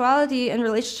spirituality and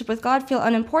relationship with God feel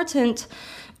unimportant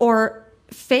or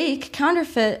fake,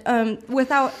 counterfeit,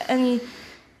 without any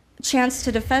chance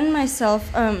to defend myself.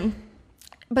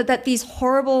 But that these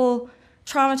horrible,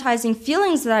 traumatizing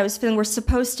feelings that I was feeling were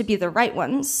supposed to be the right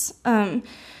ones.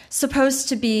 Supposed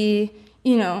to be,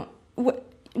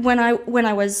 when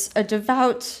I was a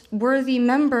devout, worthy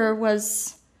member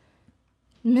was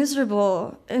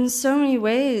miserable in so many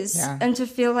ways, and to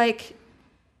feel like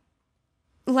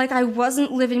I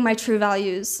wasn't living my true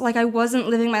values, like I wasn't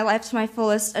living my life to my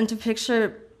fullest, and to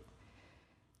picture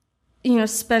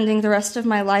spending the rest of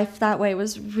my life that way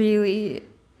was really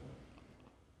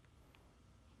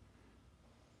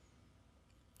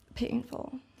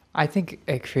painful. I think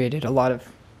it created a lot of,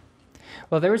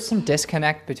 there was some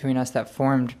disconnect between us that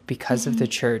formed because of the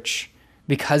church,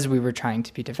 because we were trying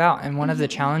to be devout. And one of the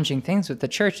challenging things with the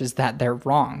church is that they're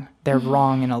wrong. They're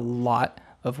wrong in a lot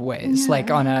of ways, like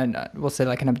on we'll say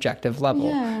like an objective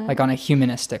level, like on a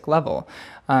humanistic level.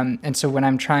 And so when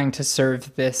I'm trying to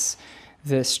serve this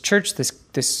church,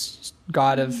 this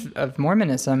God of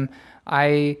Mormonism,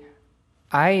 I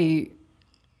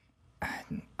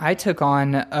took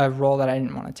on a role that I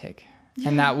didn't want to take.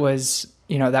 And that was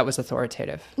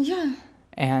authoritative. Yeah.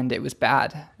 And it was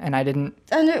bad, and I didn't.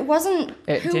 And it wasn't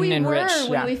it who didn't we enrich, were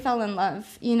when we fell in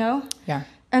love, Yeah.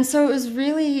 And so it was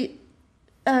really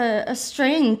a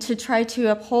strain to try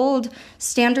to uphold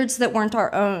standards that weren't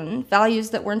our own,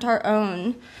 values that weren't our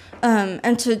own,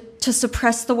 and to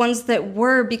suppress the ones that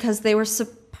were because they were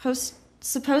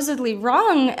supposedly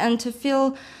wrong, and to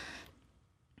feel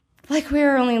like we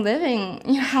were only living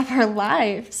half our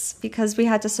lives because we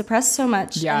had to suppress so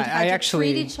much. Yeah, and had to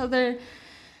treat each other.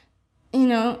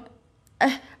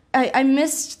 I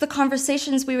missed the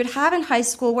conversations we would have in high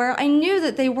school where I knew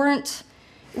that they weren't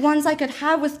ones I could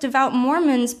have with devout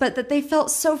Mormons, but that they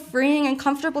felt so freeing and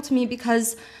comfortable to me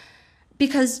because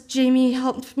Jaime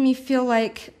helped me feel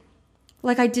like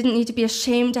I didn't need to be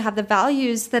ashamed to have the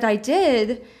values that I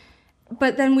did.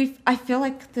 But then I feel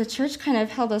like the church kind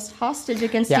of held us hostage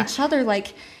against each other.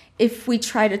 Like if we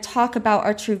try to talk about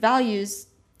our true values,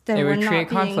 then we're not being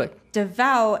conflict.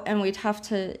 Devout, and we'd have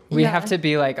to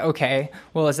be like, okay,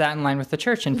 well, is that in line with the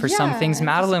church? And for some things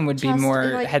Madeleine would be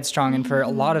more headstrong, and for a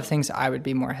lot of things I would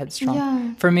be more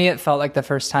headstrong. For me, it felt like the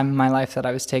first time in my life that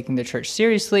I was taking the church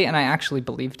seriously, and I actually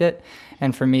believed it.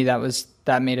 And for me,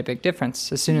 that made a big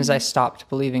difference. As soon as I stopped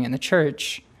believing in the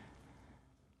church,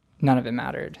 none of it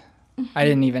mattered. I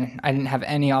didn't have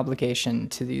any obligation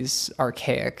to these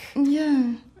archaic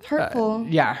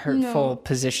hurtful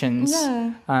positions.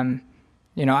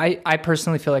 I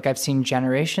personally feel like I've seen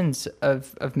generations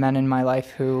of men in my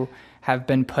life who have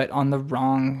been put on the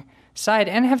wrong side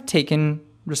and have taken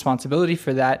responsibility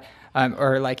for that,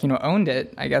 or owned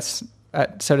it, I guess,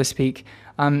 so to speak,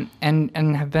 and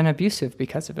have been abusive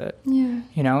because of it.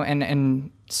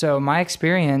 And so my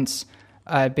experience,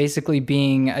 basically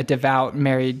being a devout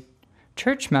married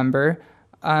church member,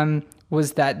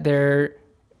 was that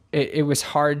it was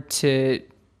hard to,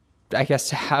 I guess,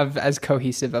 to have as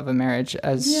cohesive of a marriage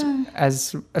as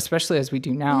especially as we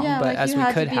do now, but as we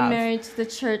could have. You had to be married to the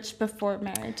church before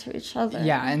married to each other.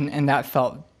 Yeah, and that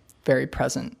felt very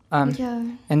present.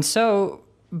 And so,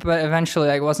 but eventually,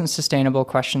 it wasn't sustainable.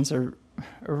 Questions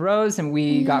arose, and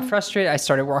we got frustrated. I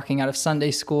started walking out of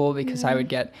Sunday school because I would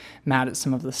get mad at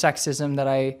some of the sexism that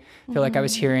I feel like I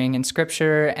was hearing in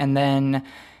Scripture, and then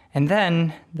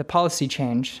the policy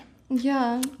changed.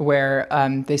 Yeah. Where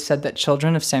they said that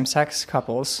children of same-sex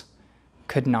couples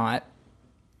could not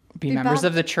be members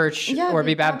of the church or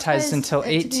be baptized until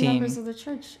 18. To be members of the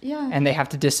church. Yeah. And they have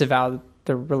to disavow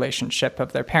the relationship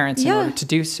of their parents in order to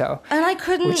do so. And I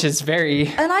couldn't, which is very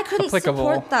applicable. And I couldn't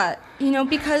support that,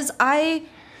 because I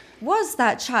was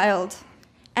that child,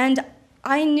 and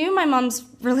I knew my mom's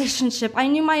relationship. I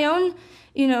knew my own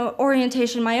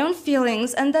orientation, my own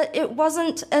feelings, and that it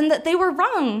wasn't, and that they were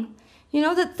wrong.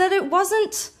 That it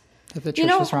wasn't. That the church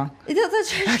was wrong. The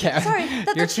church, Okay. Sorry.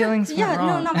 That Your the feelings church, were yeah, wrong.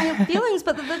 no, not my feelings,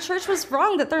 but that the church was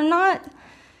wrong. That they're not,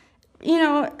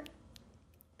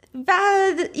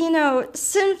 bad,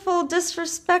 sinful,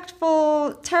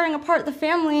 disrespectful, tearing apart the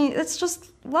family. It's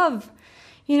just love.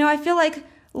 I feel like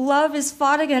love is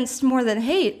fought against more than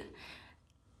hate.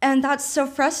 And that's so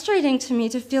frustrating to me,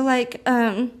 to feel like,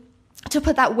 to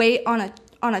put that weight on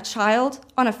a child,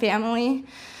 on a family,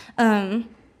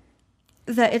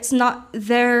 that it's not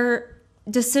their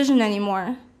decision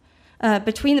anymore,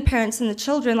 between the parents and the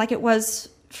children, like it was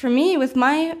for me with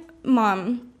my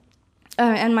mom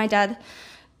and my dad.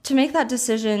 To make that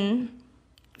decision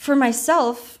for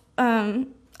myself,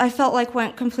 I felt like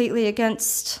went completely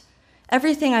against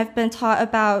everything I've been taught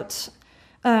about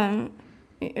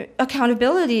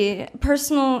accountability,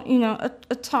 personal,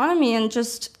 autonomy, and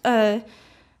just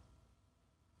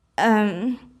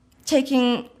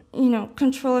taking,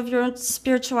 control of your own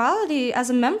spirituality as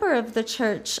a member of the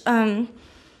church. And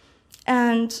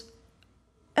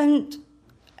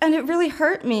it really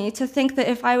hurt me to think that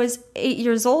if I was 8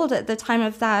 years old at the time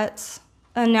of that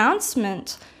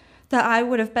announcement, that I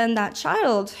would have been that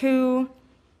child who,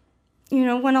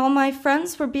 when all my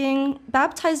friends were being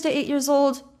baptized at 8 years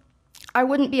old, I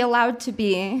wouldn't be allowed to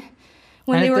be.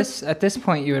 When at this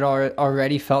point, you had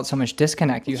already felt so much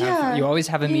disconnect. You always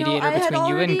have a mediator between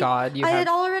you and God. I had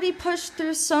already pushed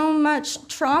through so much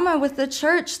trauma with the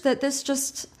church that this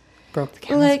just broke the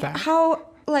camel's back.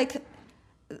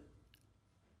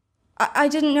 I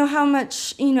didn't know how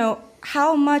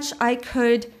much I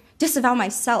could disavow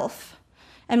myself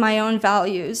and my own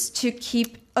values to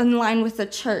keep in line with the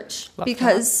church.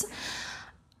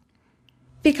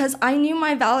 Because I knew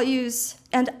my values,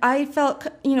 and I felt,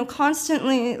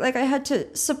 constantly like I had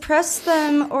to suppress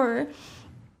them or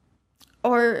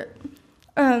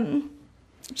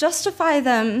justify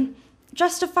them.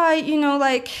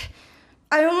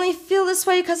 I only feel this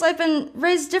way because I've been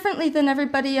raised differently than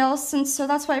everybody else, and so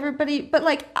that's why but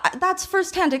that's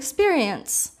firsthand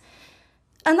experience.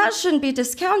 And that shouldn't be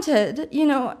discounted.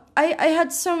 I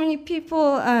had so many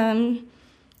people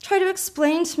try to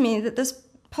explain to me that this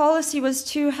policy was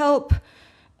to help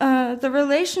the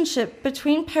relationship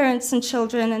between parents and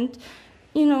children. And,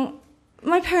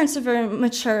 my parents are very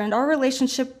mature, and our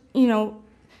relationship,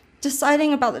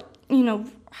 deciding about,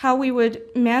 how we would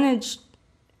manage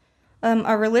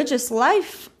our religious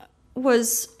life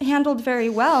was handled very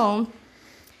well.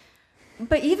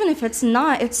 But even if it's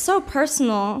not, it's so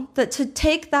personal that to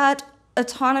take that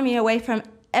autonomy away from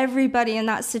everybody in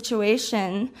that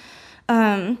situation,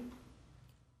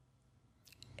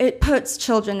 it puts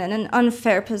children in an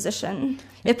unfair position.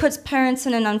 It puts parents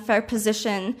in an unfair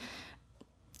position,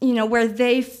 where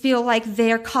they feel like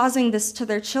they're causing this to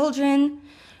their children,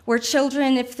 where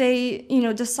children, if they,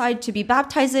 decide to be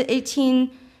baptized at 18,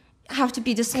 have to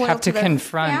be disloyal have to their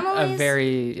confront families. A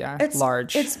very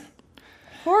large. It's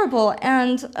horrible,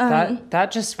 and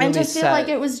that just really and to feel like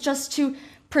it was just to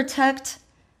protect,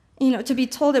 to be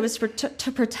told it was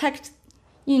to protect,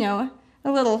 a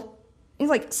little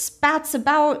like spats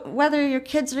about whether your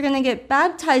kids are going to get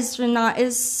baptized or not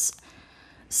is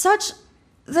such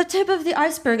the tip of the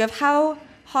iceberg of how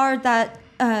hard that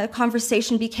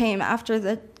conversation became after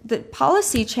the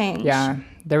policy change. Yeah.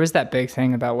 There was that big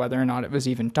thing about whether or not it was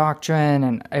even doctrine,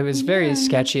 and it was very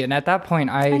sketchy. And at that point,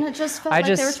 and it just felt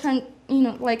they were trying,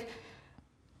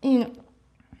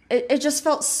 it just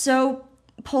felt so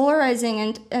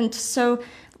polarizing and so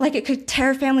like it could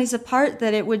tear families apart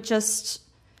that it would just.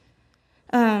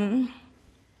 I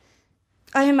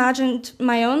imagined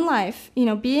my own life,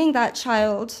 being that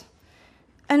child,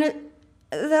 and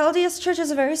the LDS Church is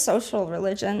a very social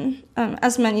religion,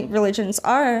 as many religions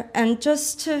are, and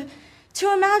just to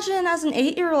imagine as an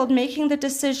 8-year-old making the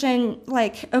decision,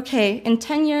 like, okay, in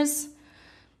 10 years,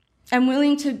 I'm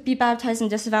willing to be baptized and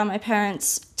disavow my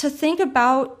parents, to think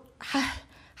about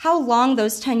how long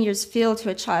those 10 years feel to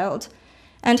a child,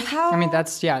 and how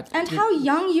and how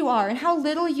young you are, and how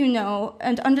little you know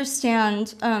and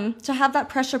understand, to have that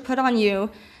pressure put on you,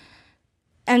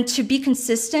 and to be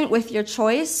consistent with your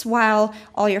choice while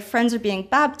all your friends are being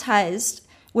baptized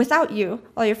without you,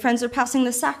 all your friends are passing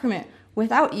the sacrament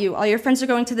without you, all your friends are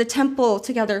going to the temple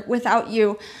together without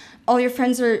you, all your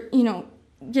friends are,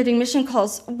 getting mission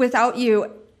calls without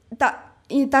you.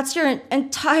 That's your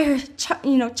entire,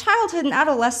 childhood and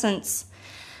adolescence,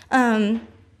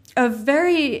 of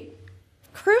very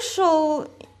crucial,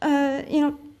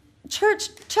 church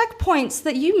checkpoints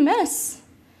that you miss.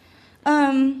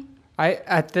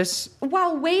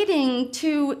 While waiting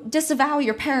to disavow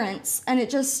your parents, and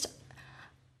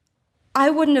I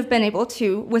wouldn't have been able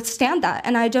to withstand that.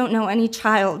 And I don't know any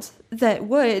child that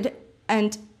would.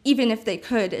 And even if they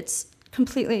could, it's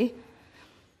completely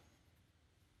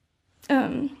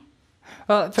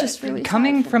just really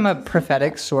coming from a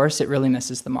prophetic source, it really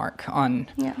misses the mark on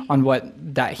what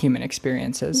that human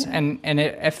experience is. Yeah.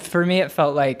 And for me, it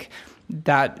felt like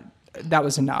that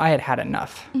was enough. I had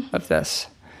enough of this.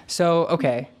 So,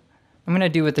 okay, I'm going to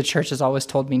do what the church has always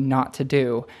told me not to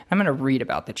do. I'm going to read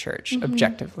about the church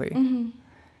objectively.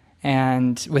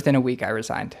 And within a week, I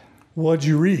resigned. What'd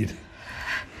you read?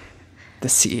 The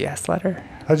CES letter.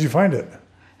 How'd you find it?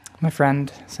 My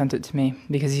friend sent it to me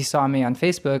because he saw me on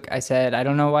Facebook. I said, I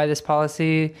don't know why this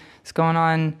policy is going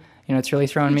on. You know, it's really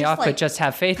throwing me off, but just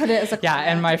have faith. Put it as a comment.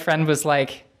 And my friend was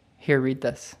like, here, read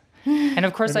this. And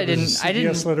of course, I didn't.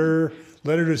 CES letter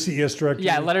to CES director.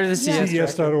 Yeah, letter to the CES director.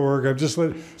 CES.org. I'm just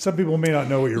some people may not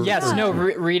know what you're referring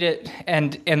to. Read it.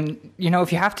 And you know,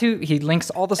 if you have to, he links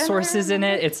all the sources in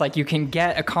it. It's like you can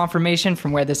get a confirmation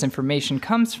from where this information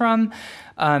comes from.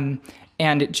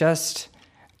 And it just,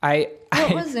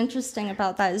 what was interesting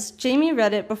about that is Jaime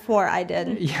read it before I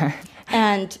did. Yeah.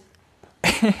 And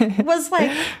was like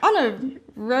on a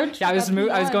road trip. Yeah, I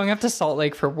was going up to Salt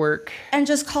Lake for work. And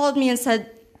just called me and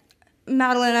said,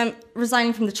 Madeleine, I'm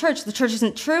resigning from the church. The church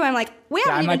isn't true. I'm like, we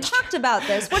haven't even talked about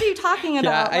this. What are you talking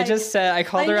about? Yeah, I just said, I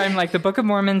called her. I'm like, the Book of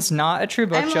Mormon's not a true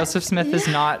book. Joseph Smith is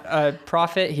not a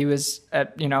prophet. He was,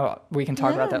 we can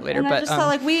talk about that later. And but I just felt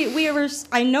like we were,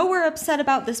 I know we're upset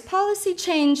about this policy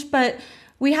change, but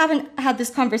we haven't had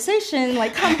this conversation.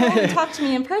 Like, come home and talk to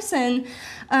me in person.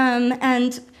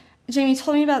 And Jaime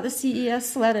told me about the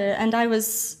CES letter, and I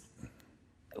was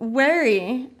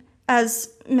wary,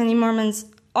 as many Mormons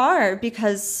are,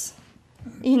 because,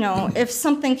 if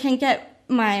something can get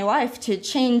my wife to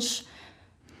change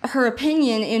her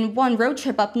opinion in one road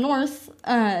trip up north,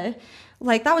 that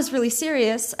was really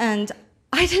serious, and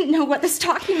I didn't know what this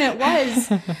document was.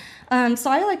 So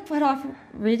I put off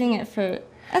reading it for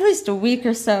at least a week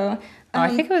or so. I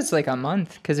think it was like a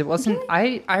month, because it wasn't.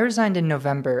 I resigned in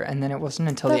November, and then it wasn't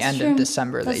until the end of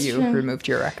December that you removed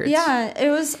your records. Yeah, it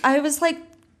was. I was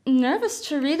nervous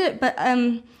to read it,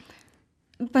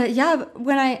 but yeah,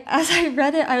 as I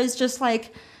read it, I was just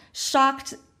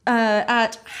shocked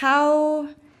at how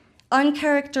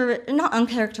not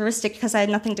uncharacteristic, because I had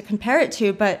nothing to compare it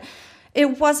to, but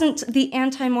it wasn't the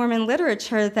anti-Mormon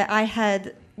literature that I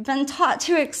had been taught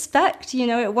to expect.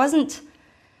 It wasn't.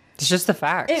 It's just the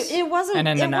facts. It wasn't. And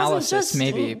an analysis, wasn't just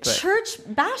maybe. But church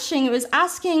bashing. It was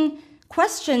asking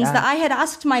questions that I had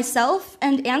asked myself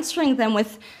and answering them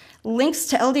with links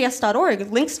to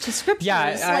LDS.org, links to scriptures.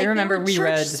 Yeah, I remember we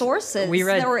read sources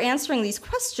that were answering these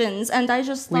questions, and I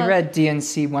just thought, we read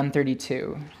DNC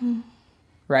 132,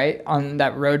 right, on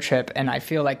that road trip, and I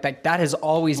feel like that has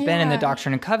always been in the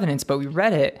Doctrine and Covenants, but we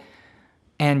read it,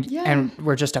 and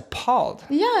we're just appalled,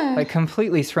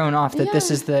 completely thrown off that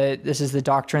this is the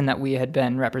doctrine that we had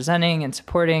been representing and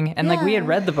supporting, and we had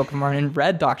read the Book of Mormon and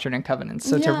read Doctrine and Covenants,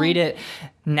 so to read it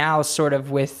now, sort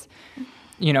of with,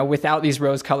 without these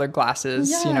rose-colored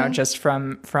glasses, just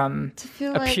from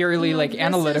a purely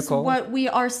analytical. This is what we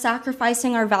are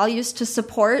sacrificing our values to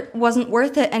support wasn't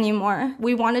worth it anymore.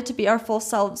 We wanted to be our full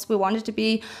selves. We wanted to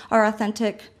be our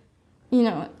authentic,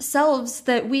 selves,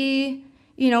 that we,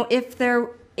 if there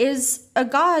is a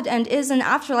God and is an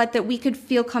afterlife, that we could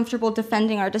feel comfortable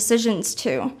defending our decisions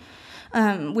to.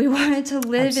 We wanted to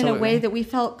live in a way that we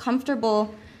felt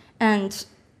comfortable and,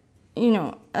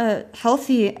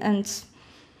 healthy, and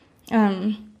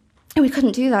we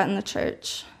couldn't do that in the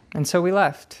church. And so we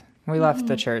left. We left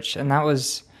the church, and that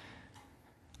was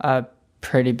a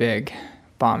pretty big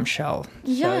bombshell.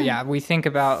 Yeah. So we think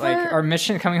about our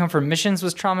mission, coming home from missions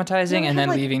was traumatizing, and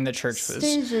then leaving the church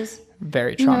was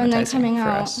very traumatizing and then coming for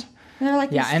out. us.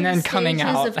 And then coming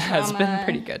out has been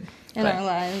pretty good in our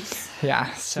lives.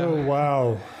 Yeah. So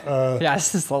wow.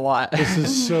 This is a lot. This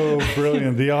is so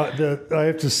brilliant. I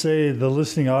have to say, the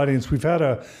listening audience,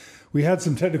 we had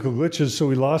some technical glitches, so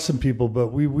we lost some people, but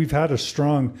we've had a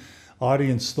strong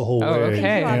audience the whole way.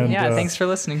 Okay. And, thanks for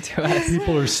listening to us.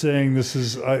 People are saying this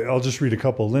is, I'll just read a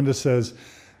couple. Linda says,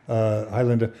 hi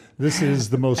Linda, this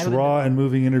is the most raw and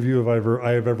moving interview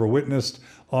I have ever witnessed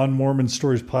on Mormon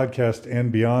Stories podcast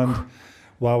and beyond.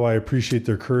 Wow, I appreciate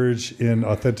their courage in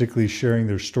authentically sharing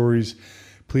their stories.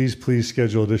 Please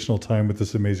schedule additional time with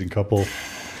this amazing couple.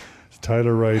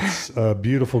 Tyler writes,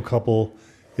 beautiful couple.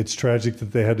 It's tragic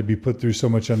that they had to be put through so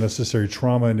much unnecessary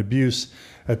trauma and abuse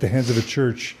at the hands of a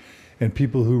church and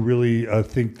people who really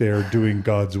think they are doing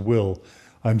God's will.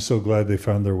 I'm so glad they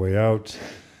found their way out.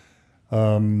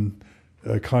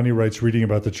 Connie writes, reading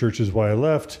about the church is why I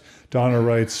left. Donna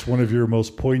writes, one of your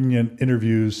most poignant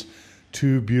interviews.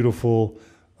 two beautiful,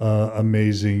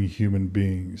 amazing human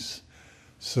beings.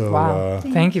 So, wow.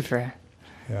 Thank you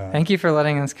for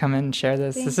letting us come in and share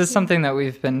this. This is something that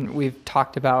we've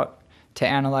talked about to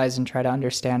analyze and try to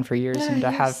understand for years, and to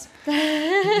have,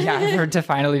 to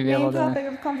finally be able to. Topic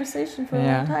of conversation for a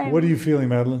long time. What are you feeling,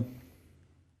 Madeleine?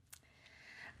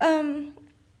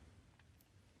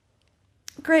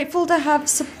 Grateful to have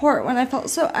support when I felt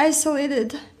so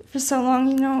isolated for so long.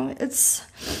 You know, it's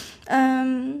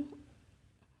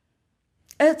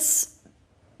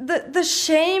the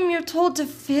shame you're told to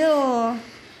feel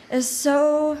is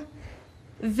so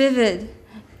vivid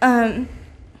that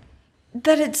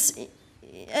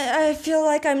I feel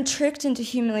like I'm tricked into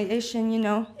humiliation, you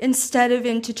know, instead of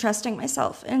into trusting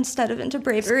myself, instead of into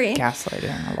bravery. It's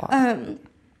gaslighting a lot.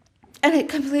 And it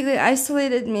completely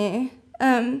isolated me.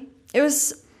 It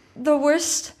was the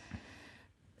worst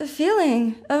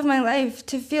feeling of my life,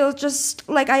 to feel just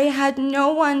like I had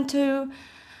no one to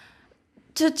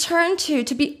turn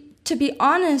to be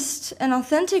honest and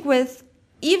authentic with,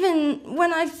 even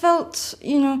when I felt,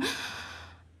 you know,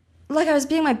 like I was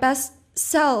being my best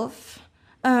self,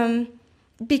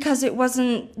 because it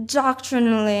wasn't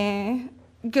doctrinally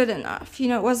good enough. You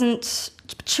know, it wasn't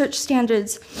church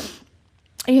standards,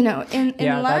 you know, in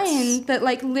line, that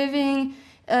like living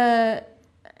an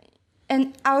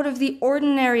out of the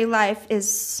ordinary life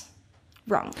is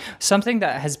wrong. Something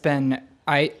that has been,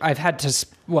 I've had to,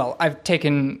 I've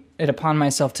taken it upon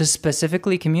myself to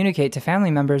specifically communicate to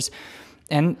family members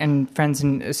and friends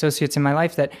and associates in my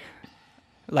life that,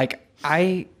 like,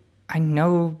 I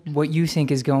know what you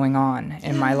think is going on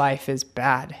in my life is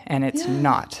bad, and it's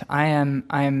not. I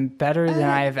am better than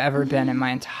I have ever been in my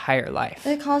entire life.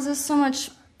 It causes so much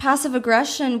passive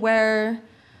aggression where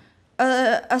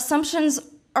assumptions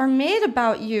are made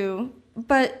about you,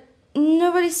 but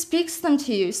nobody speaks them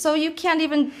to you. So you can't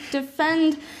even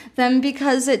defend them,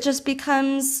 because it just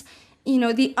becomes, you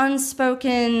know, the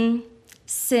unspoken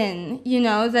sin, you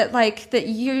know, that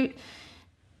you,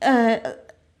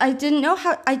 I didn't know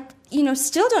how,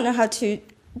 still don't know how to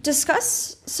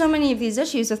discuss so many of these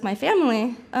issues with my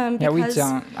family. We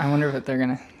don't. I wonder what they're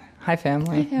going to... Hi,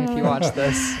 family. If you watch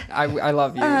this, I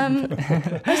love you.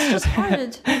 It's just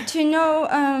hard to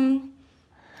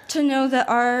know that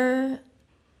our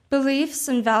beliefs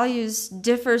and values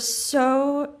differ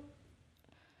so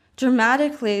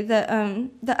dramatically that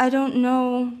I don't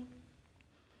know,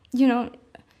 you know,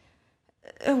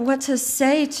 what to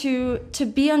say to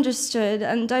be understood.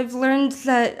 And I've learned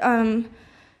that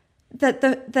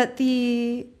that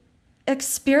the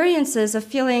experiences of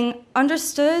feeling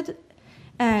understood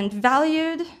and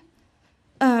valued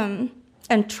and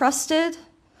trusted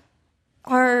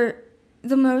are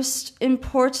the most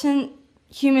important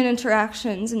human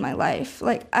interactions in my life.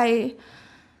 Like, I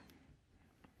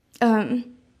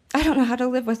don't know how to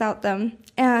live without them,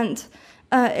 and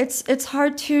it's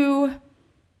hard to,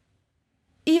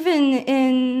 even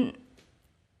in,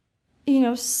 you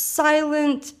know,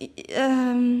 silent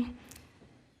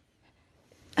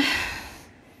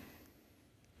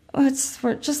what's the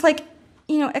word? Just like,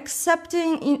 you know,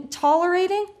 accepting,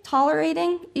 tolerating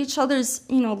each other's,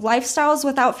 you know, lifestyles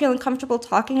without feeling comfortable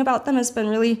talking about them has been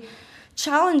really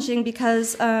challenging,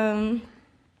 because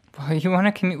you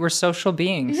want to we're social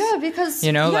beings. Yeah, because,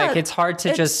 you know, like, it's hard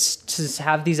to just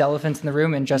have these elephants in the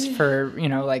room and just for, you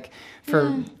know, like,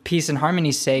 for peace and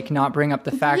harmony's sake, not bring up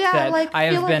the fact that, like, I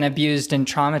have been abused and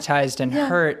traumatized and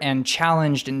hurt and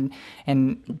challenged and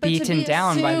beaten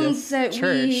down by this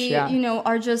church. You know,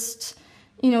 are just,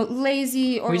 you know,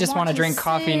 lazy, or we just want to drink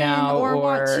coffee now, or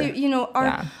want to, you know,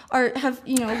 have,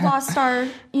 you know, lost our,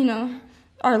 you know,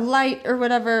 our light or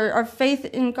whatever, our faith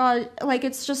in God. Like,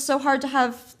 it's just so hard to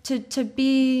have to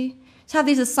have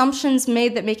these assumptions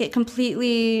made that make it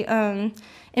completely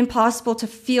impossible to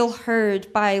feel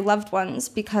heard by loved ones,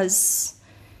 because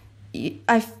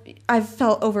I've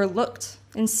felt overlooked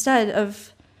instead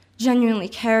of genuinely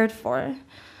cared for.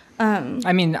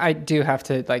 I mean, I do have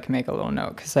to, like, make a little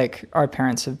note, because, like, our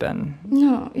parents have been, you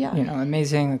know,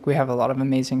 amazing. Like, we have a lot of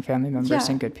amazing family members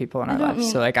and good people in our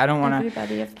lives. So, like, I don't want to,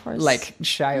 everybody, of course, like,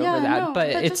 shy over that. No, but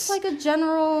it's just like a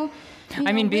general.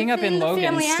 I mean, being up in Logan,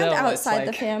 family still, and outside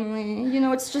it's the family, you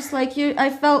know, it's just like I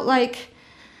felt like,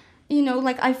 you know,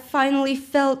 like, I finally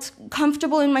felt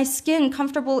comfortable in my skin,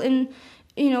 comfortable in,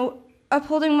 you know,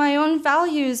 upholding my own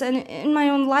values and in my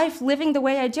own life, living the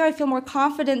way I do. I feel more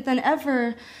confident than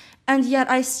ever. And yet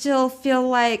I still feel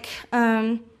like,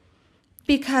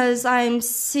 because I'm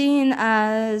seen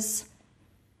as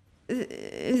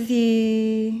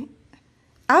the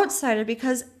outsider,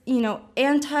 because, you know,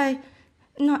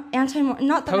 not anti-Mormon,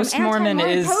 not that Post-Mormon I'm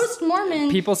anti-Mormon, is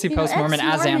post-Mormon. People see post-Mormon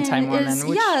as anti-Mormon,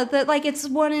 which that like it's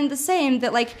one and the same.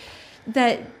 That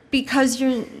because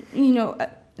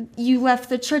you left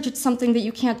the church, it's something that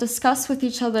you can't discuss with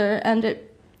each other, and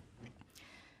it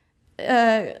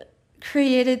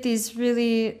created these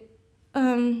really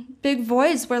big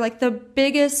voids where like the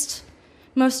biggest,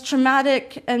 most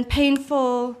traumatic and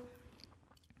painful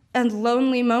and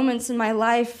lonely moments in my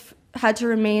life had to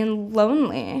remain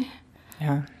lonely.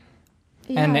 Yeah.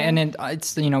 And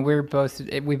it's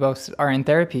we both are in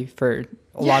therapy for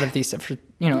a lot of these, for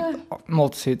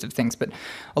multitudes of things, but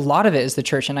a lot of it is the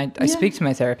church. And I speak to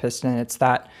my therapist, and it's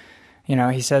that,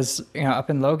 he says, up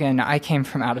in Logan, I came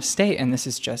from out of state, and this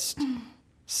is just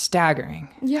staggering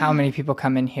how many people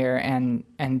come in here and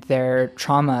their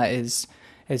trauma is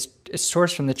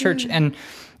sourced from the church. And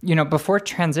before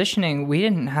transitioning, we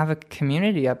didn't have a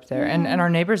community up there, and our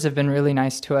neighbors have been really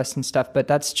nice to us and stuff, but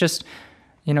that's just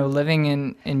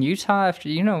living in Utah, after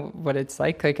what it's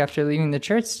like after leaving the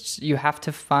church, you have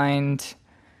to find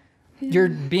you're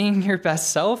being your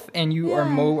best self, and you are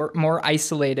more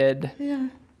isolated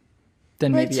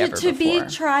than maybe ever before. To be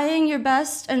trying your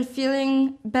best and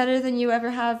feeling better than you ever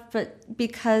have, but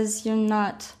because you're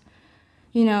not,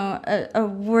 a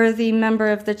worthy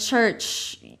member of the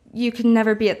church, you can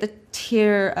never be at the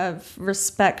tier of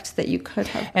respect that you could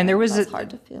have. And there was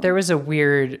hard to feel. There was a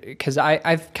weird, because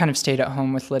I've kind of stayed at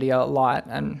home with Lydia a lot,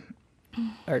 and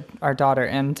our daughter,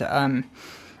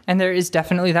 and there is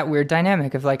definitely that weird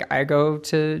dynamic of like, I go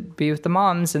to be with the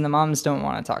moms, and the moms don't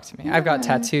want to talk to me. I've got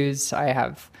tattoos. I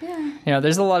have,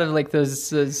 there's a lot of like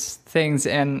those things,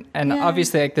 and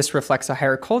obviously like this reflects a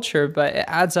higher culture, but it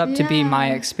adds up to be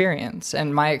my experience,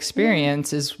 and my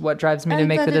experience is what drives me to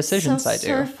make the decisions I do.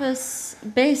 Surface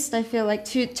based, I feel like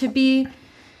to be,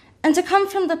 and to come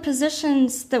from the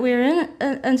positions that we were in,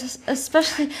 and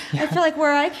especially I feel like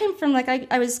where I came from, like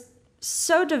I was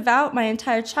so devout my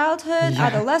entire childhood,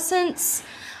 adolescence.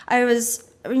 I was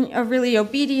a really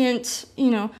obedient,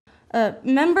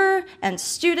 member and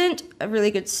student, a really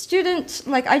good student.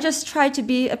 Like I just tried to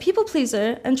be a people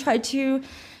pleaser and tried to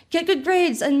get good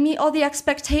grades and meet all the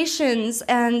expectations,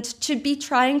 and to be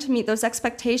trying to meet those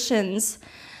expectations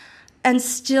and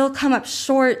still come up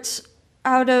short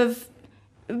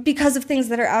because of things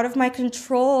that are out of my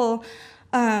control.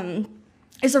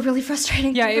 Is a really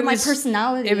frustrating thing for my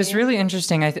personality. It was really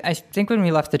interesting. I think when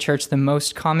we left the church, the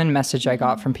most common message I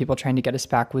got from people trying to get us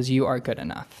back was, you are good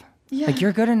enough. Yeah. Like,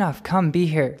 you're good enough. Come, be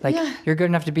here. Like, you're good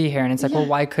enough to be here. And it's like, well,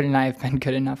 why couldn't I have been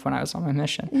good enough when I was on my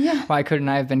mission? Yeah. Why couldn't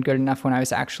I have been good enough when I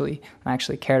actually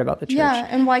cared about the church? Yeah,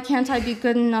 and why can't I be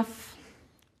good enough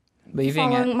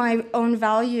following my own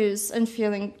values and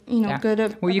feeling, good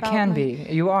about Well, you can be.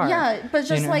 You are. Yeah, but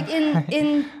just like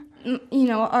in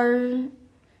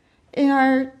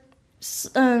our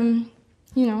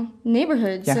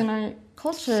neighborhoods, in our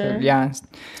culture. So,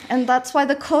 and that's why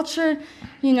the culture,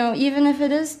 even if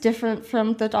it is different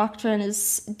from the doctrine,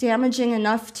 is damaging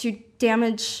enough to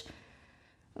damage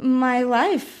my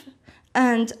life.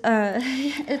 And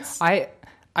it's... I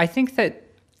think that,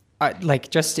 like,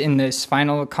 just in this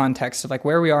final context of, like,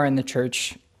 where we are in the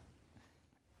church,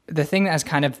 the thing that has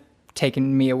kind of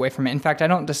taken me away from it. In fact, I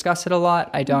don't discuss it a lot.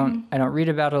 I don't read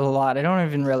about it a lot. I don't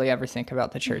even really ever think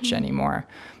about the church anymore.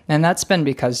 And that's been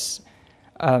because,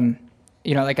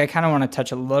 like I kind of want to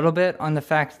touch a little bit on the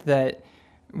fact that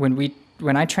when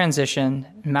I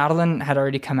transitioned, Madeleine had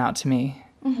already come out to me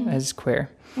as queer.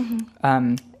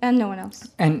 And no one else.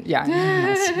 And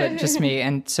but just me.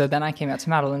 And so then I came out to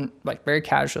Madeleine, like very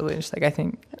casually, just like, I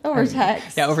think. Over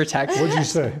text. Yeah, over text. What'd you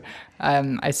say?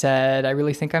 I said, I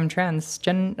really think I'm trans.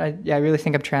 I really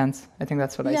think I'm trans. I think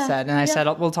that's what I said. And I said,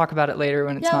 we'll talk about it later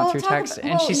when it's not through text.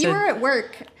 And she said, you were at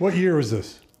work. What year was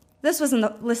this? This was in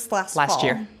this last fall.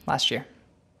 Last year.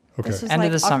 Okay. This was End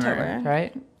like of the October. Summer,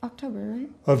 right? October, right?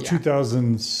 Of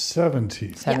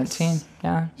 2017. 17, Yes.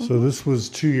 yeah. So this was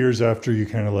 2 years after you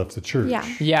kind of left the church.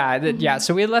 Yeah.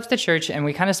 So we had left the church, and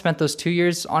we kind of spent those 2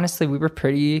 years, honestly, we were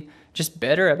pretty just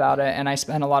bitter about it. And I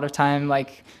spent a lot of time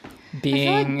like being...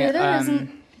 I feel like bitter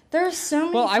isn't... There are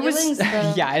so many feelings,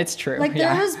 though. Yeah, it's true. Like,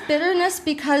 there was bitterness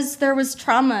because there was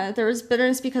trauma. There was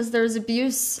bitterness because there was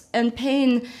abuse and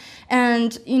pain.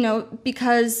 And,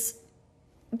 because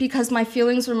my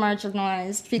feelings were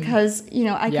marginalized, because,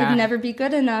 I could never be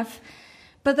good enough.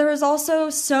 But there was also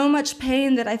so much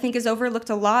pain that I think is overlooked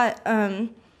a lot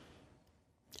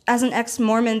as an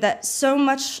ex-Mormon, that so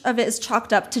much of it is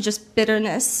chalked up to just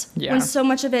bitterness. Yeah. When so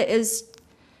much of it is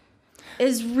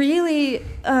really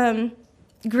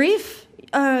grief.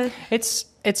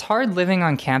 It's hard living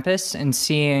on campus and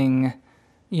seeing,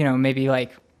 maybe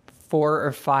like 4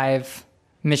 or 5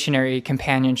 missionary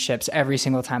companionships every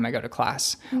single time I go to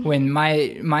class. When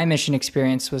my mission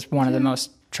experience was one of the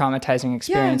most traumatizing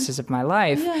experiences of my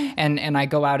life. And I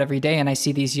go out every day and I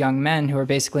see these young men who are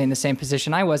basically in the same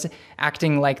position I was,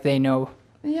 acting like they know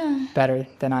better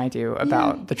than I do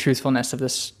about the truthfulness of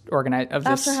this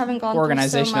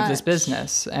organization of this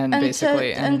business. And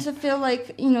basically... And to feel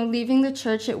like, leaving the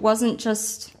church, it wasn't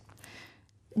just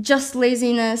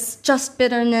laziness, just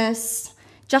bitterness,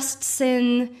 just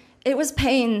sin. It was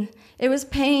pain. It was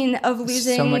pain of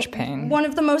losing so much pain. One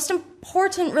of the most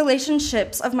important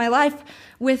relationships of my life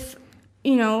with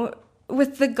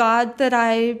the God that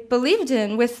I believed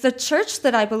in, with the church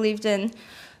that I believed in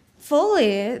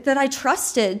fully, that I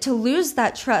trusted. To lose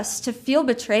that trust, to feel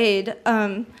betrayed,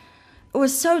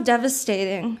 was so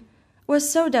devastating.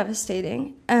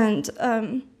 And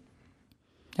so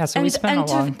we spent a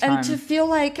long time. And to feel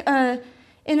like,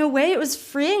 in a way, it was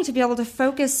freeing to be able to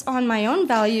focus on my own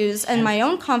values and my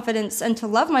own confidence and to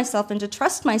love myself and to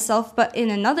trust myself. But in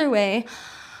another way,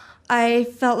 I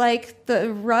felt like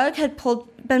the rug had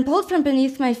been pulled from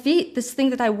beneath my feet. This thing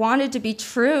that I wanted to be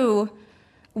true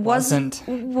wasn't,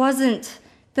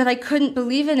 that I couldn't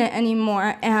believe in it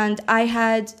anymore. And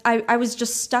I was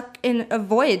just stuck in a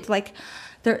void. Like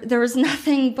there was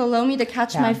nothing below me to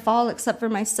catch my fall except for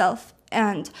myself.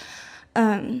 And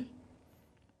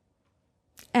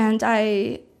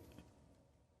I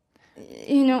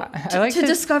to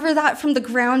discover that from the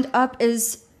ground up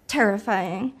is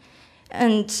terrifying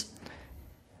and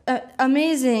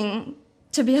amazing,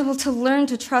 to be able to learn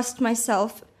to trust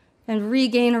myself and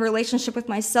regain a relationship with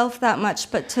myself that much,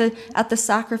 but at the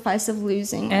sacrifice of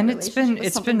losing. And it's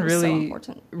been really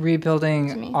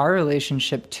rebuilding our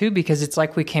relationship too, because it's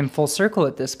like we came full circle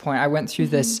at this point. I went through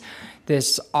this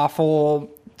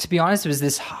awful, to be honest, it was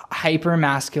this hyper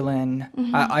masculine.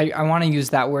 I want to use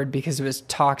that word because it was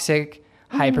toxic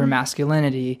hyper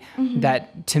masculinity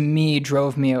that to me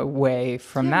drove me away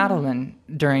from Madeleine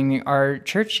during our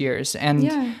church years, and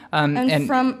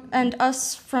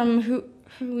us from who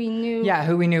we knew. Yeah,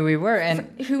 who we knew we were, and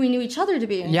who we knew each other to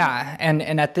be. Yeah,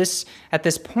 and at this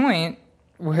point,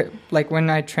 like when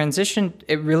I transitioned,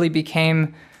 it really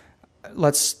became,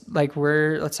 let's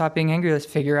stop being angry. Let's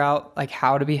figure out like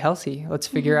how to be healthy. Let's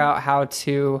figure out how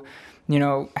to,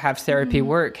 have therapy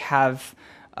work, have,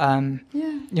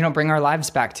 bring our lives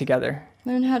back together.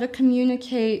 Learn how to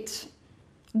communicate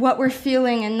what we're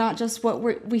feeling and not just what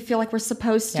we feel like we're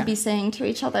supposed to be saying to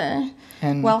each other,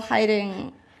 and while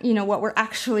hiding, what we're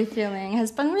actually feeling,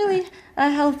 has been really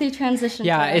a healthy transition.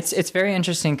 Yeah, it's very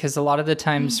interesting because a lot of the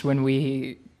times when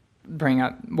we bring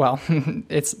up,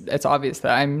 it's obvious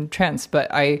that I'm trans,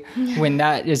 but when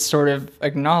that is sort of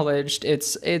acknowledged,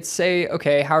 it's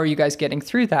okay, how are you guys getting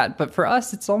through that? But for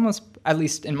us, it's almost, at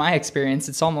least in my experience,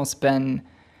 it's almost been,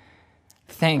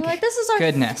 thank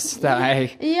goodness that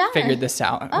I figured this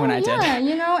out when I did.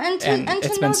 And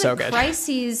it's been so good.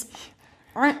 Crises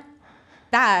aren't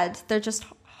bad; they're just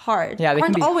hard. Yeah, they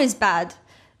aren't always bad.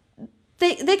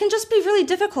 They can just be really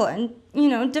difficult,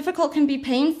 and difficult can be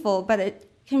painful, but it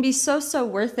can be so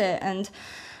worth it. And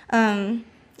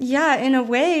in a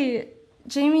way,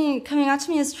 Jaime coming out to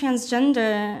me as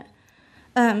transgender,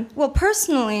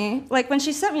 personally, like when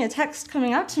she sent me a text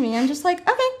coming out to me, I'm just like,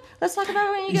 okay, let's talk about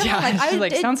it when you get home.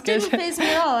 Like, it didn't faze me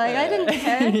at all. Like, I didn't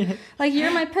care. Like,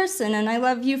 you're my person, and I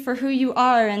love you for who you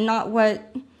are, and not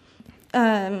what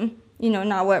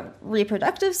not what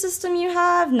reproductive system you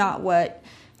have, not what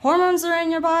hormones are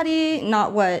in your body,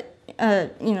 not what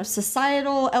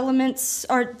societal elements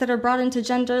that are brought into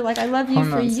gender. Like, I love you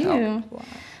for you.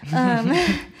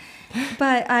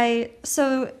 But I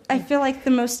feel like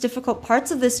the most difficult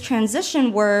parts of this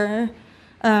transition was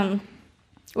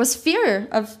fear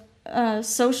of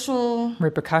social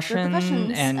repercussions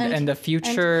and the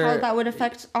future, and how that would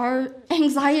affect our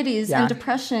anxieties and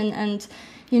depression and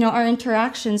our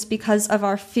interactions because of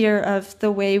our fear of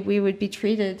the way we would be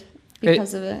treated.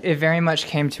 Because of it. It very much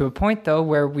came to a point though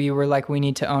where we were like, we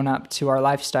need to own up to our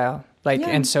lifestyle.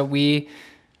 And so we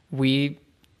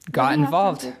got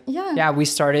involved. We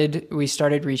started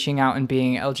reaching out and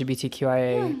being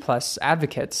LGBTQIA plus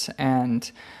advocates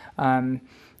and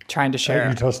trying to share. At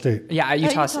Utah State. Yeah, at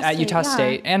Utah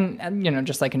State. And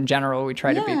just like in general we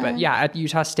try to be, but at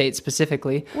Utah State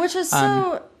specifically. Which is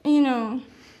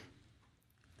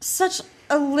such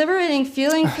a liberating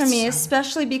feeling for me,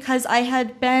 especially because I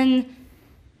had been,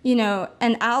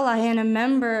 an ally and a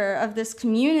member of this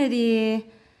community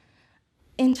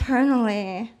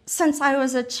internally since I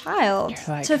was a child.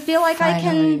 Like, to feel like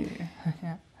finally. I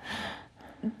can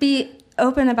be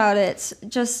open about it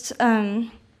just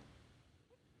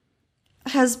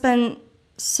has been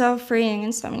so freeing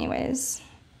in so many ways.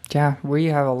 Yeah, we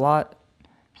have a lot.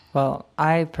 Well,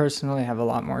 I personally have a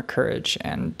lot more courage,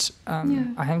 and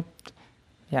now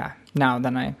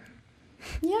than I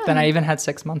even had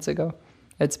 6 months ago.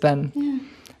 It's been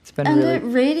And really, it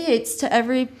radiates to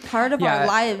every part of Yeah. our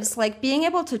lives. Like being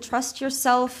able to trust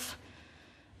yourself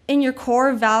in your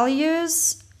core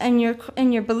values and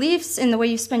your beliefs, in the way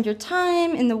you spend your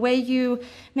time, in the way you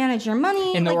manage your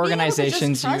money, in the like,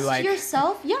 organizations being able to just you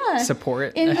trust yourself,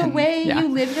 support, in the and, way you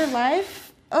live your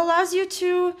life allows you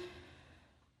to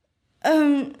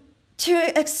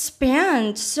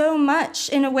expand so much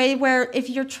in a way where if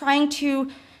you're trying to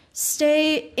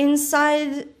stay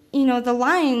inside, the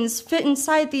lines, fit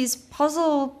inside these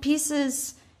puzzle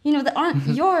pieces, that aren't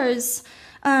yours,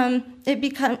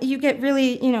 you get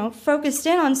really, focused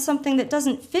in on something that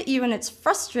doesn't fit you, and it's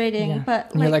frustrating. Yeah.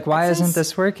 But and you're like, why isn't since,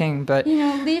 this working? But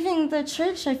leaving the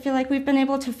church, I feel like we've been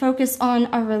able to focus on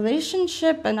our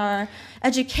relationship and our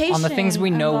education, on the things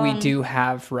we know we do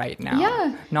have right now.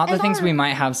 Yeah. Not the things we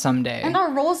might have someday. and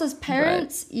our roles as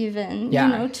parents, even,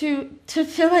 Yeah. to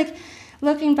feel like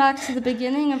looking back to the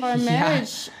beginning of our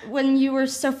marriage, when you were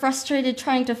so frustrated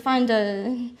trying to find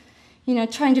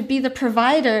trying to be the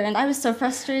provider, and I was so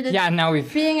frustrated now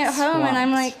we've being at home, and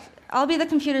I'm swapped. like, I'll be the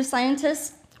computer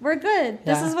scientist. We're good.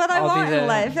 This Yeah, is what I I'll be want in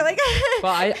life. Like,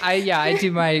 well, I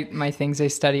do my things. I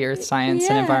study earth science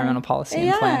and environmental policy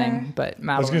and planning. But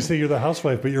Madeline, I was going to say you're the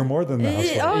housewife, but you're more than the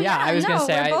housewife. Oh, Yeah, I was gonna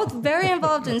say, we're both very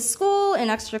involved in school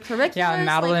and extracurriculars. Yeah, and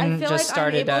Madeleine I feel just like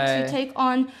started, I'm able to take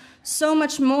on so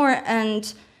much more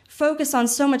and focus on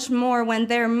so much more when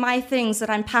they're my things that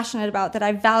I'm passionate about, that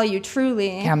I value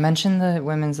truly. Yeah, mention the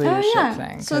women's leadership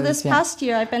thing. So this past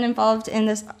year, I've been involved in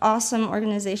this awesome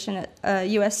organization at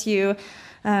USU,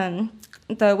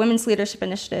 the Women's Leadership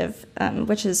Initiative,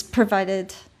 which is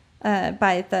provided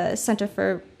by the Center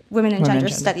for Women and Gender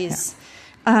Studies.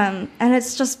 And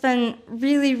it's just been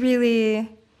really, really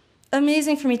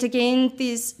amazing for me to gain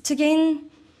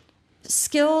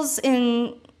skills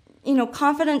in,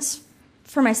 confidence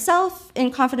for myself, in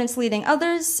confidence leading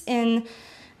others, in,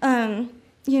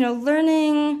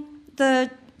 learning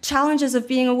the challenges of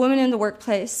being a woman in the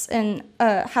workplace, and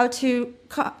how to,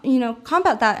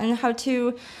 combat that, and how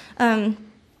to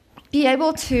be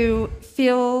able to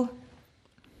feel,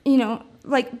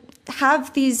 like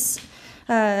have these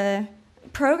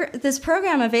this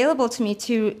program available to me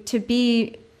to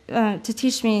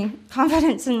teach me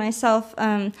confidence in myself.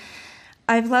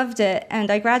 I've loved it, and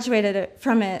I graduated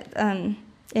from it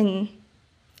in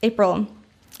April.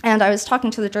 And I was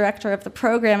talking to the director of the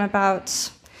program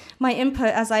about my input,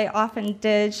 as I often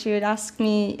did. She would ask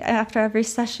me after every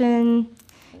session,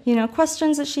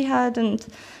 questions that she had and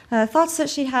thoughts that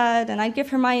she had, and I'd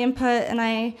give her my input. And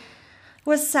I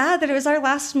was sad that it was our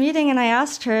last meeting, and I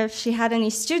asked her if she had any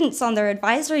students on their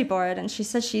advisory board, and she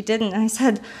said she didn't. And I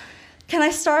said, can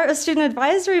I start a student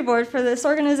advisory board for this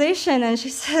organization? And she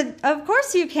said, of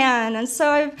course you can. And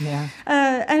so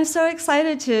I'm so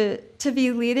excited to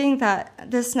be leading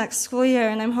this next school year,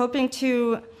 and I'm hoping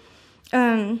to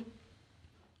kind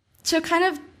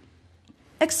of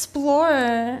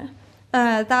explore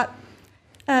the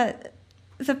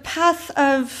path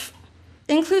of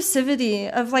inclusivity,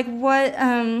 of like what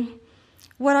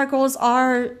our goals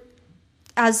are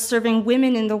as serving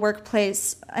women in the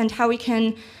workplace, and how we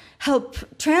can help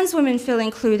trans women feel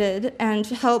included, and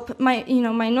help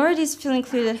minorities feel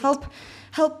included, help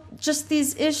just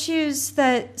these issues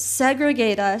that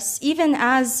segregate us, even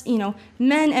as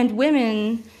men and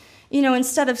women,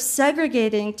 instead of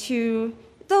segregating to,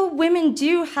 though women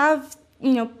do have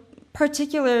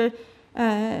particular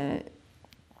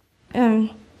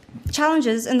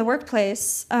challenges in the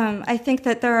workplace. I think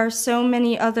that there are so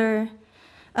many other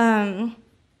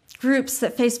groups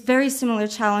that face very similar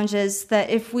challenges, that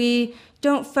if we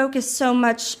don't focus so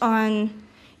much on,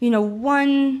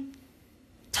 one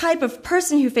type of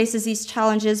person who faces these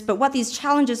challenges, but what these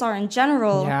challenges are in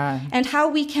general, and how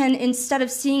we can, instead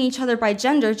of seeing each other by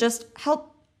gender, just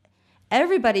help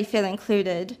everybody feel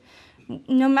included,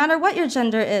 no matter what your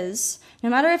gender is, no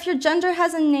matter if your gender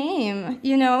has a name,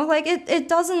 it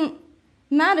doesn't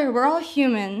matter. We're all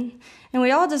human, and we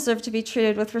all deserve to be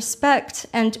treated with respect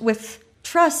and with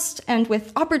trust and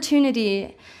with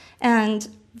opportunity and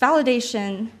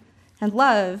validation and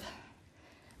love.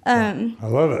 I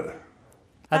love it.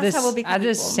 At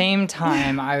the same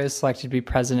time, I was selected to be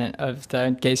president of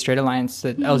the Gay Straight Alliance,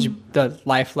 the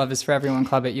Life Love is for Everyone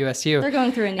Club at USU. They're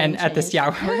going through a name change.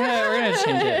 We're gonna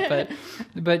change it.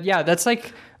 But yeah, that's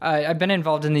like I've been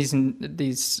involved in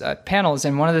these panels,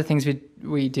 and one of the things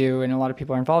we do, and a lot of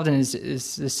people are involved in,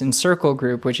 is this Encircle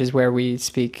group, which is where we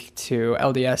speak to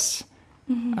LDS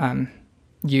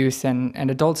youth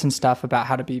and adults and stuff about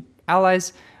how to be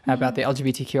allies, about the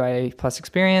LGBTQIA plus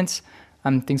experience,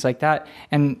 things like that.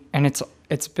 And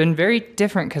it's been very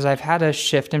different because I've had a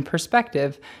shift in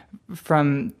perspective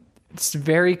from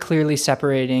very clearly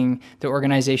separating the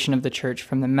organization of the church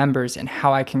from the members and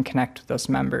how I can connect with those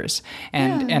members,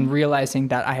 and realizing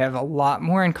that I have a lot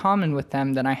more in common with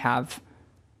them than I have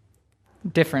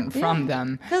different from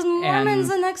them. Because Mormons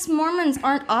and ex-Mormons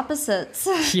aren't opposites.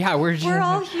 Yeah, we're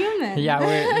all human. Yeah,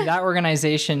 that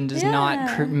organization does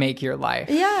not make your life.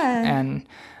 Yeah.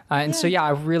 And so I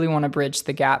really want to bridge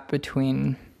the gap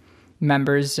between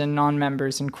members and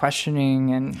non-members and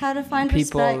questioning and how to find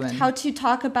people respect, and how to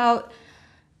talk about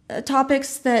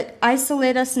topics that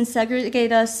isolate us and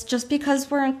segregate us just because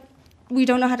we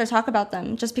don't know how to talk about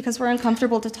them, just because we're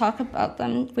uncomfortable to talk about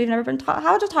them. We've never been taught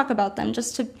how to talk about them,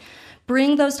 just to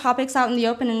bring those topics out in the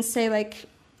open and say, like,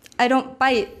 I don't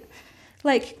bite.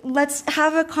 Like, let's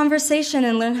have a conversation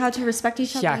and learn how to respect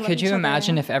each other. Yeah, could you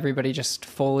imagine if everybody just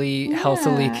fully,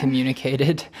 healthily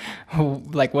communicated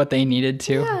like what they needed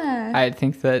to? Yeah. I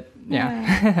think that,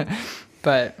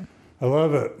 but. I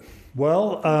love it.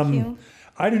 Well,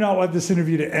 I do not want this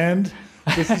interview to end.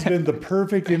 This has been the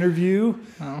perfect interview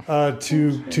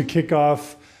to kick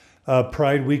off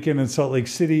Pride Weekend in Salt Lake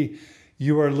City.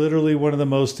 You are literally one of the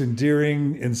most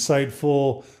endearing,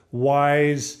 insightful,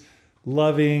 wise,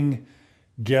 loving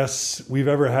guests we've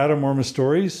ever had on Mormon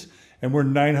Stories, and we're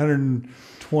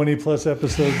 920 plus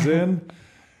episodes in.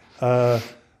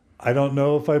 I don't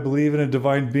know if I believe in a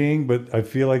divine being, but I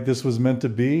feel like this was meant to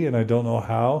be, and I don't know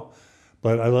how.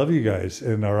 But I love you guys,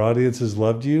 and our audience has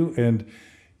loved you, and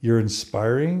you're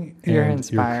inspiring,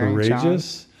 and you're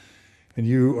courageous, John. And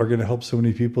you are going to help so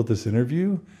many people with this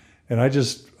interview. And I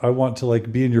want to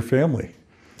be in your family.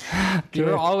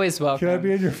 You're always welcome. Can I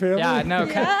be in your family? Yeah, no.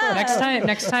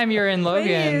 Next time you're in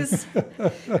Logan,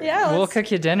 we'll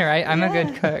cook you dinner. I'm a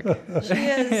good cook. She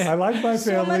is. I like my family.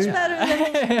 So much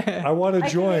better than I want to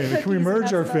join. Can we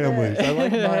merge our families? I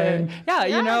like mine. Yeah,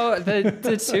 you know,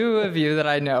 the two of you that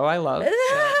I know, I love.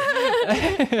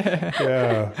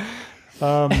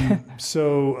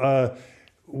 So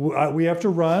we have to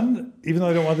run, even though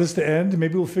I don't want this to end.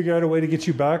 Maybe we'll figure out a way to get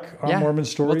you back on Mormon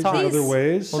Stories in other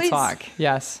ways. We'll talk,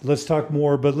 yes. Let's talk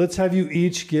more, but let's have you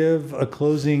each give a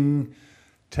closing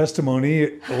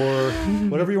testimony or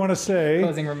whatever you want to say.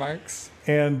 Closing remarks.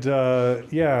 And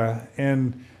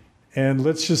and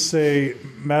let's just say,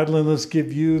 Madeleine, let's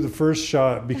give you the first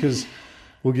shot because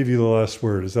we'll give you the last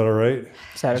word. Is that all right?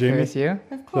 Is that okay with you?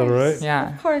 Of course. Is that all right?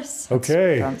 Yeah. Of course.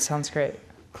 Okay. That sounds great.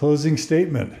 Closing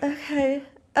statement. Okay.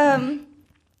 I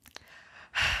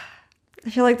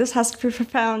feel like this has to be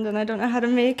profound, and I don't know how to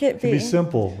make it be. Be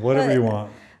simple, whatever you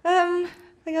want. I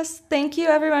guess thank you,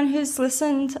 everyone who's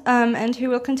listened, and who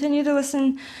will continue to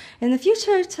listen in the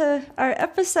future to our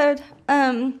episode.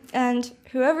 And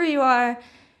whoever you are,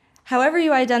 however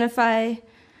you identify,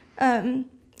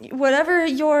 whatever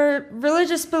your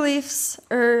religious beliefs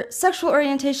or sexual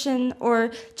orientation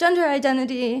or gender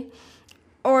identity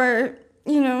or,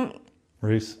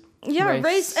 Race. Yeah,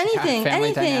 race, anything,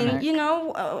 dynamic.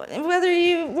 Whether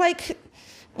you like,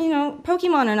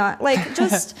 Pokemon or not.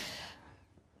 Just,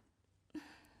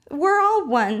 we're all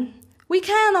one. We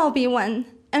can all be one.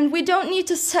 And we don't need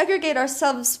to segregate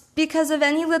ourselves because of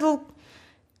any little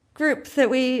group that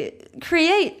we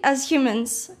create as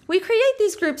humans. We create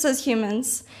these groups as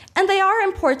humans, and they are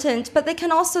important, but they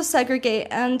can also segregate.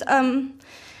 And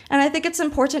I think it's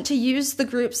important to use the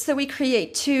groups that we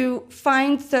create to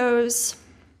find those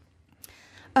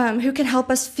who can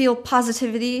help us feel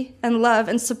positivity and love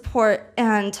and support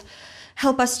and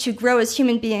help us to grow as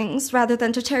human beings rather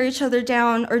than to tear each other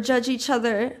down or judge each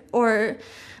other or,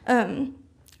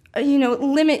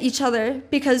 limit each other,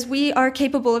 because we are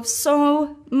capable of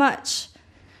so much.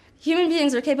 Human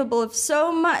beings are capable of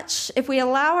so much if we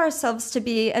allow ourselves to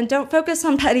be and don't focus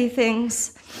on petty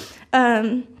things.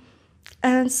 And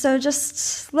so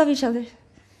just love each other.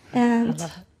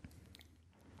 And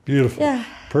beautiful. Yeah.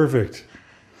 Perfect.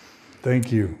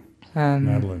 Thank you,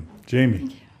 Madeleine.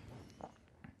 Jaime.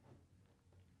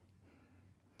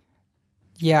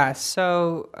 Yeah,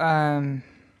 so,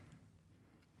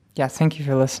 thank you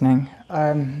for listening.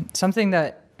 Something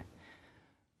that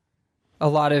a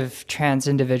lot of trans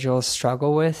individuals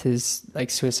struggle with is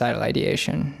suicidal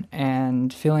ideation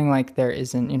and feeling like there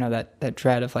isn't, that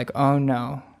dread of oh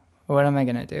no, what am I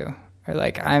going to do? Or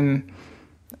I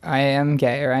am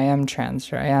gay, or I am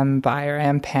trans, or I am bi, or I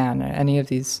am pan, or any of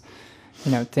these,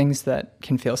 things that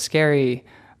can feel scary.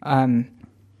 The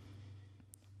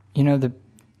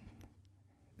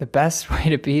best way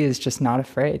to be is just not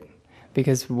afraid,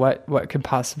 because what could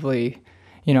possibly,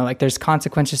 You know, like there's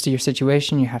consequences to your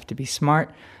situation. You have to be smart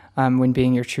when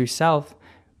being your true self,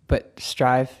 but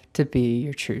strive to be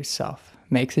your true self.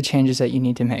 Make the changes that you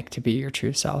need to make to be your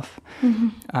true self.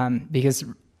 Because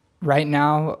right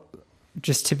now,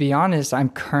 just to be honest, I'm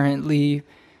currently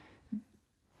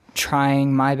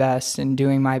trying my best and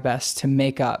doing my best to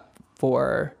make up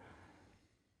for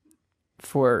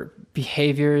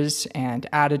behaviors and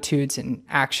attitudes and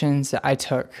actions that I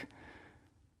took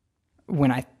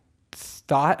when I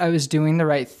thought I was doing the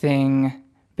right thing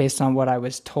based on what I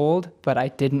was told, but I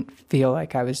didn't feel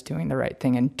like I was doing the right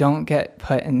thing. And don't get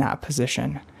put in that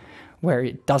position where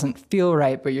it doesn't feel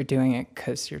right, but you're doing it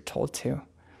because you're told to.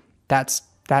 That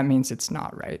means it's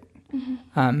not right.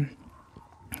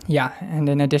 Yeah, and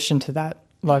in addition to that,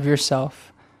 love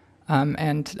yourself,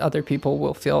 and other people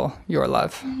will feel your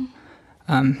love.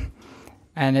 And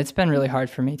it's been really hard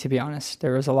for me, to be honest.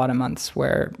 There was a lot of months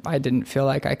where I didn't feel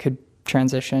like I could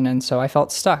transition, and so I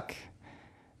felt stuck.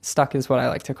 Stuck is what I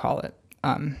like to call it.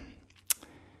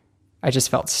 I just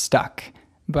felt stuck,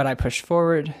 but I pushed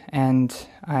forward, and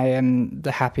I am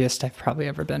the happiest I've probably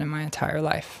ever been in my entire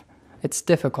life. It's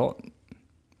difficult,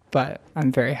 but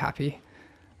I'm very happy.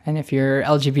 And if you're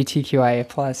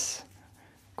LGBTQIA+,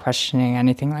 questioning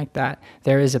anything like that,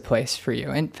 there is a place for you.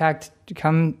 In fact,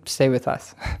 come stay with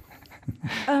us.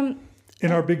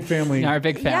 In our big family. In our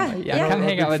big family. Yeah. Come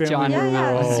hang out with John.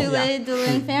 Soulé,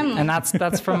 Dylan family. And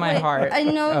that's from my heart. I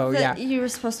know you were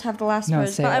supposed to have the last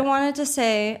words, but I wanted to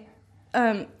say,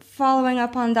 following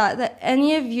up on that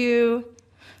any of you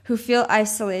who feel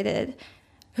isolated,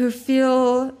 who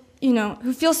feel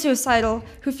suicidal,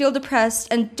 who feel depressed,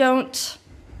 and don't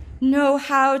know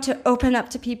how to open up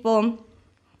to people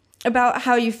about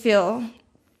how you feel,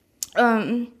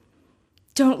 don't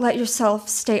let yourself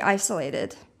stay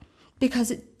isolated,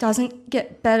 because it doesn't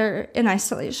get better in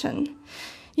isolation.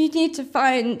 You need to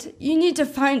find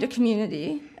a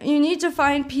community. You need to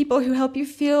find people who help you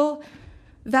feel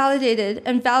validated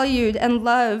and valued and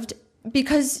loved,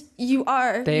 because you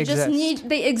are. They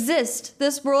exist.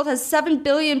 This world has 7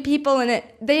 billion people in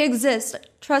it. They exist.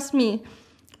 Trust me.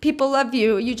 People love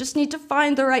you. You just need to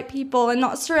find the right people and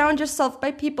not surround yourself by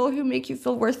people who make you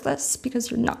feel worthless, because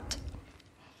you're not.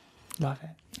 Love it.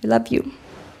 I love you.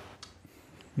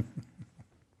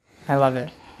 I love it.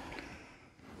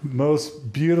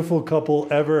 Most beautiful couple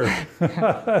ever.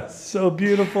 So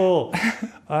beautiful.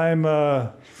 I'm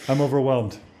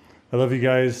overwhelmed. I love you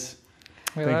guys.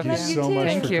 Thank you so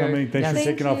much for coming. Thanks for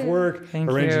taking off work,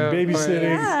 arranging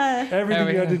babysitting, everything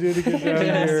you had to do to get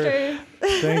down here.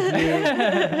 Thank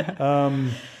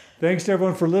you. Thanks to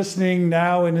everyone for listening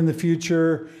now and in the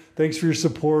future. Thanks for your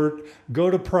support. Go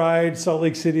to Pride, Salt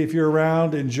Lake City if you're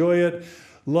around. Enjoy it.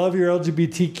 Love your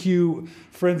LGBTQ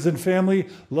friends and family.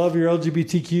 Love your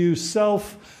LGBTQ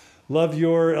self. Love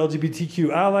your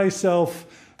LGBTQ ally self.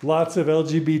 Lots of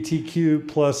LGBTQ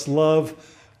plus love.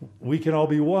 We can all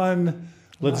be one.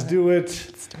 Let's do it.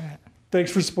 Let's do it.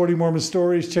 Thanks for supporting Mormon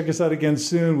Stories. Check us out again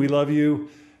soon. We love you.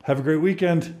 Have a great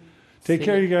weekend. Take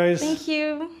care, you guys. Thank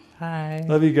you. Bye.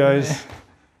 Love you guys.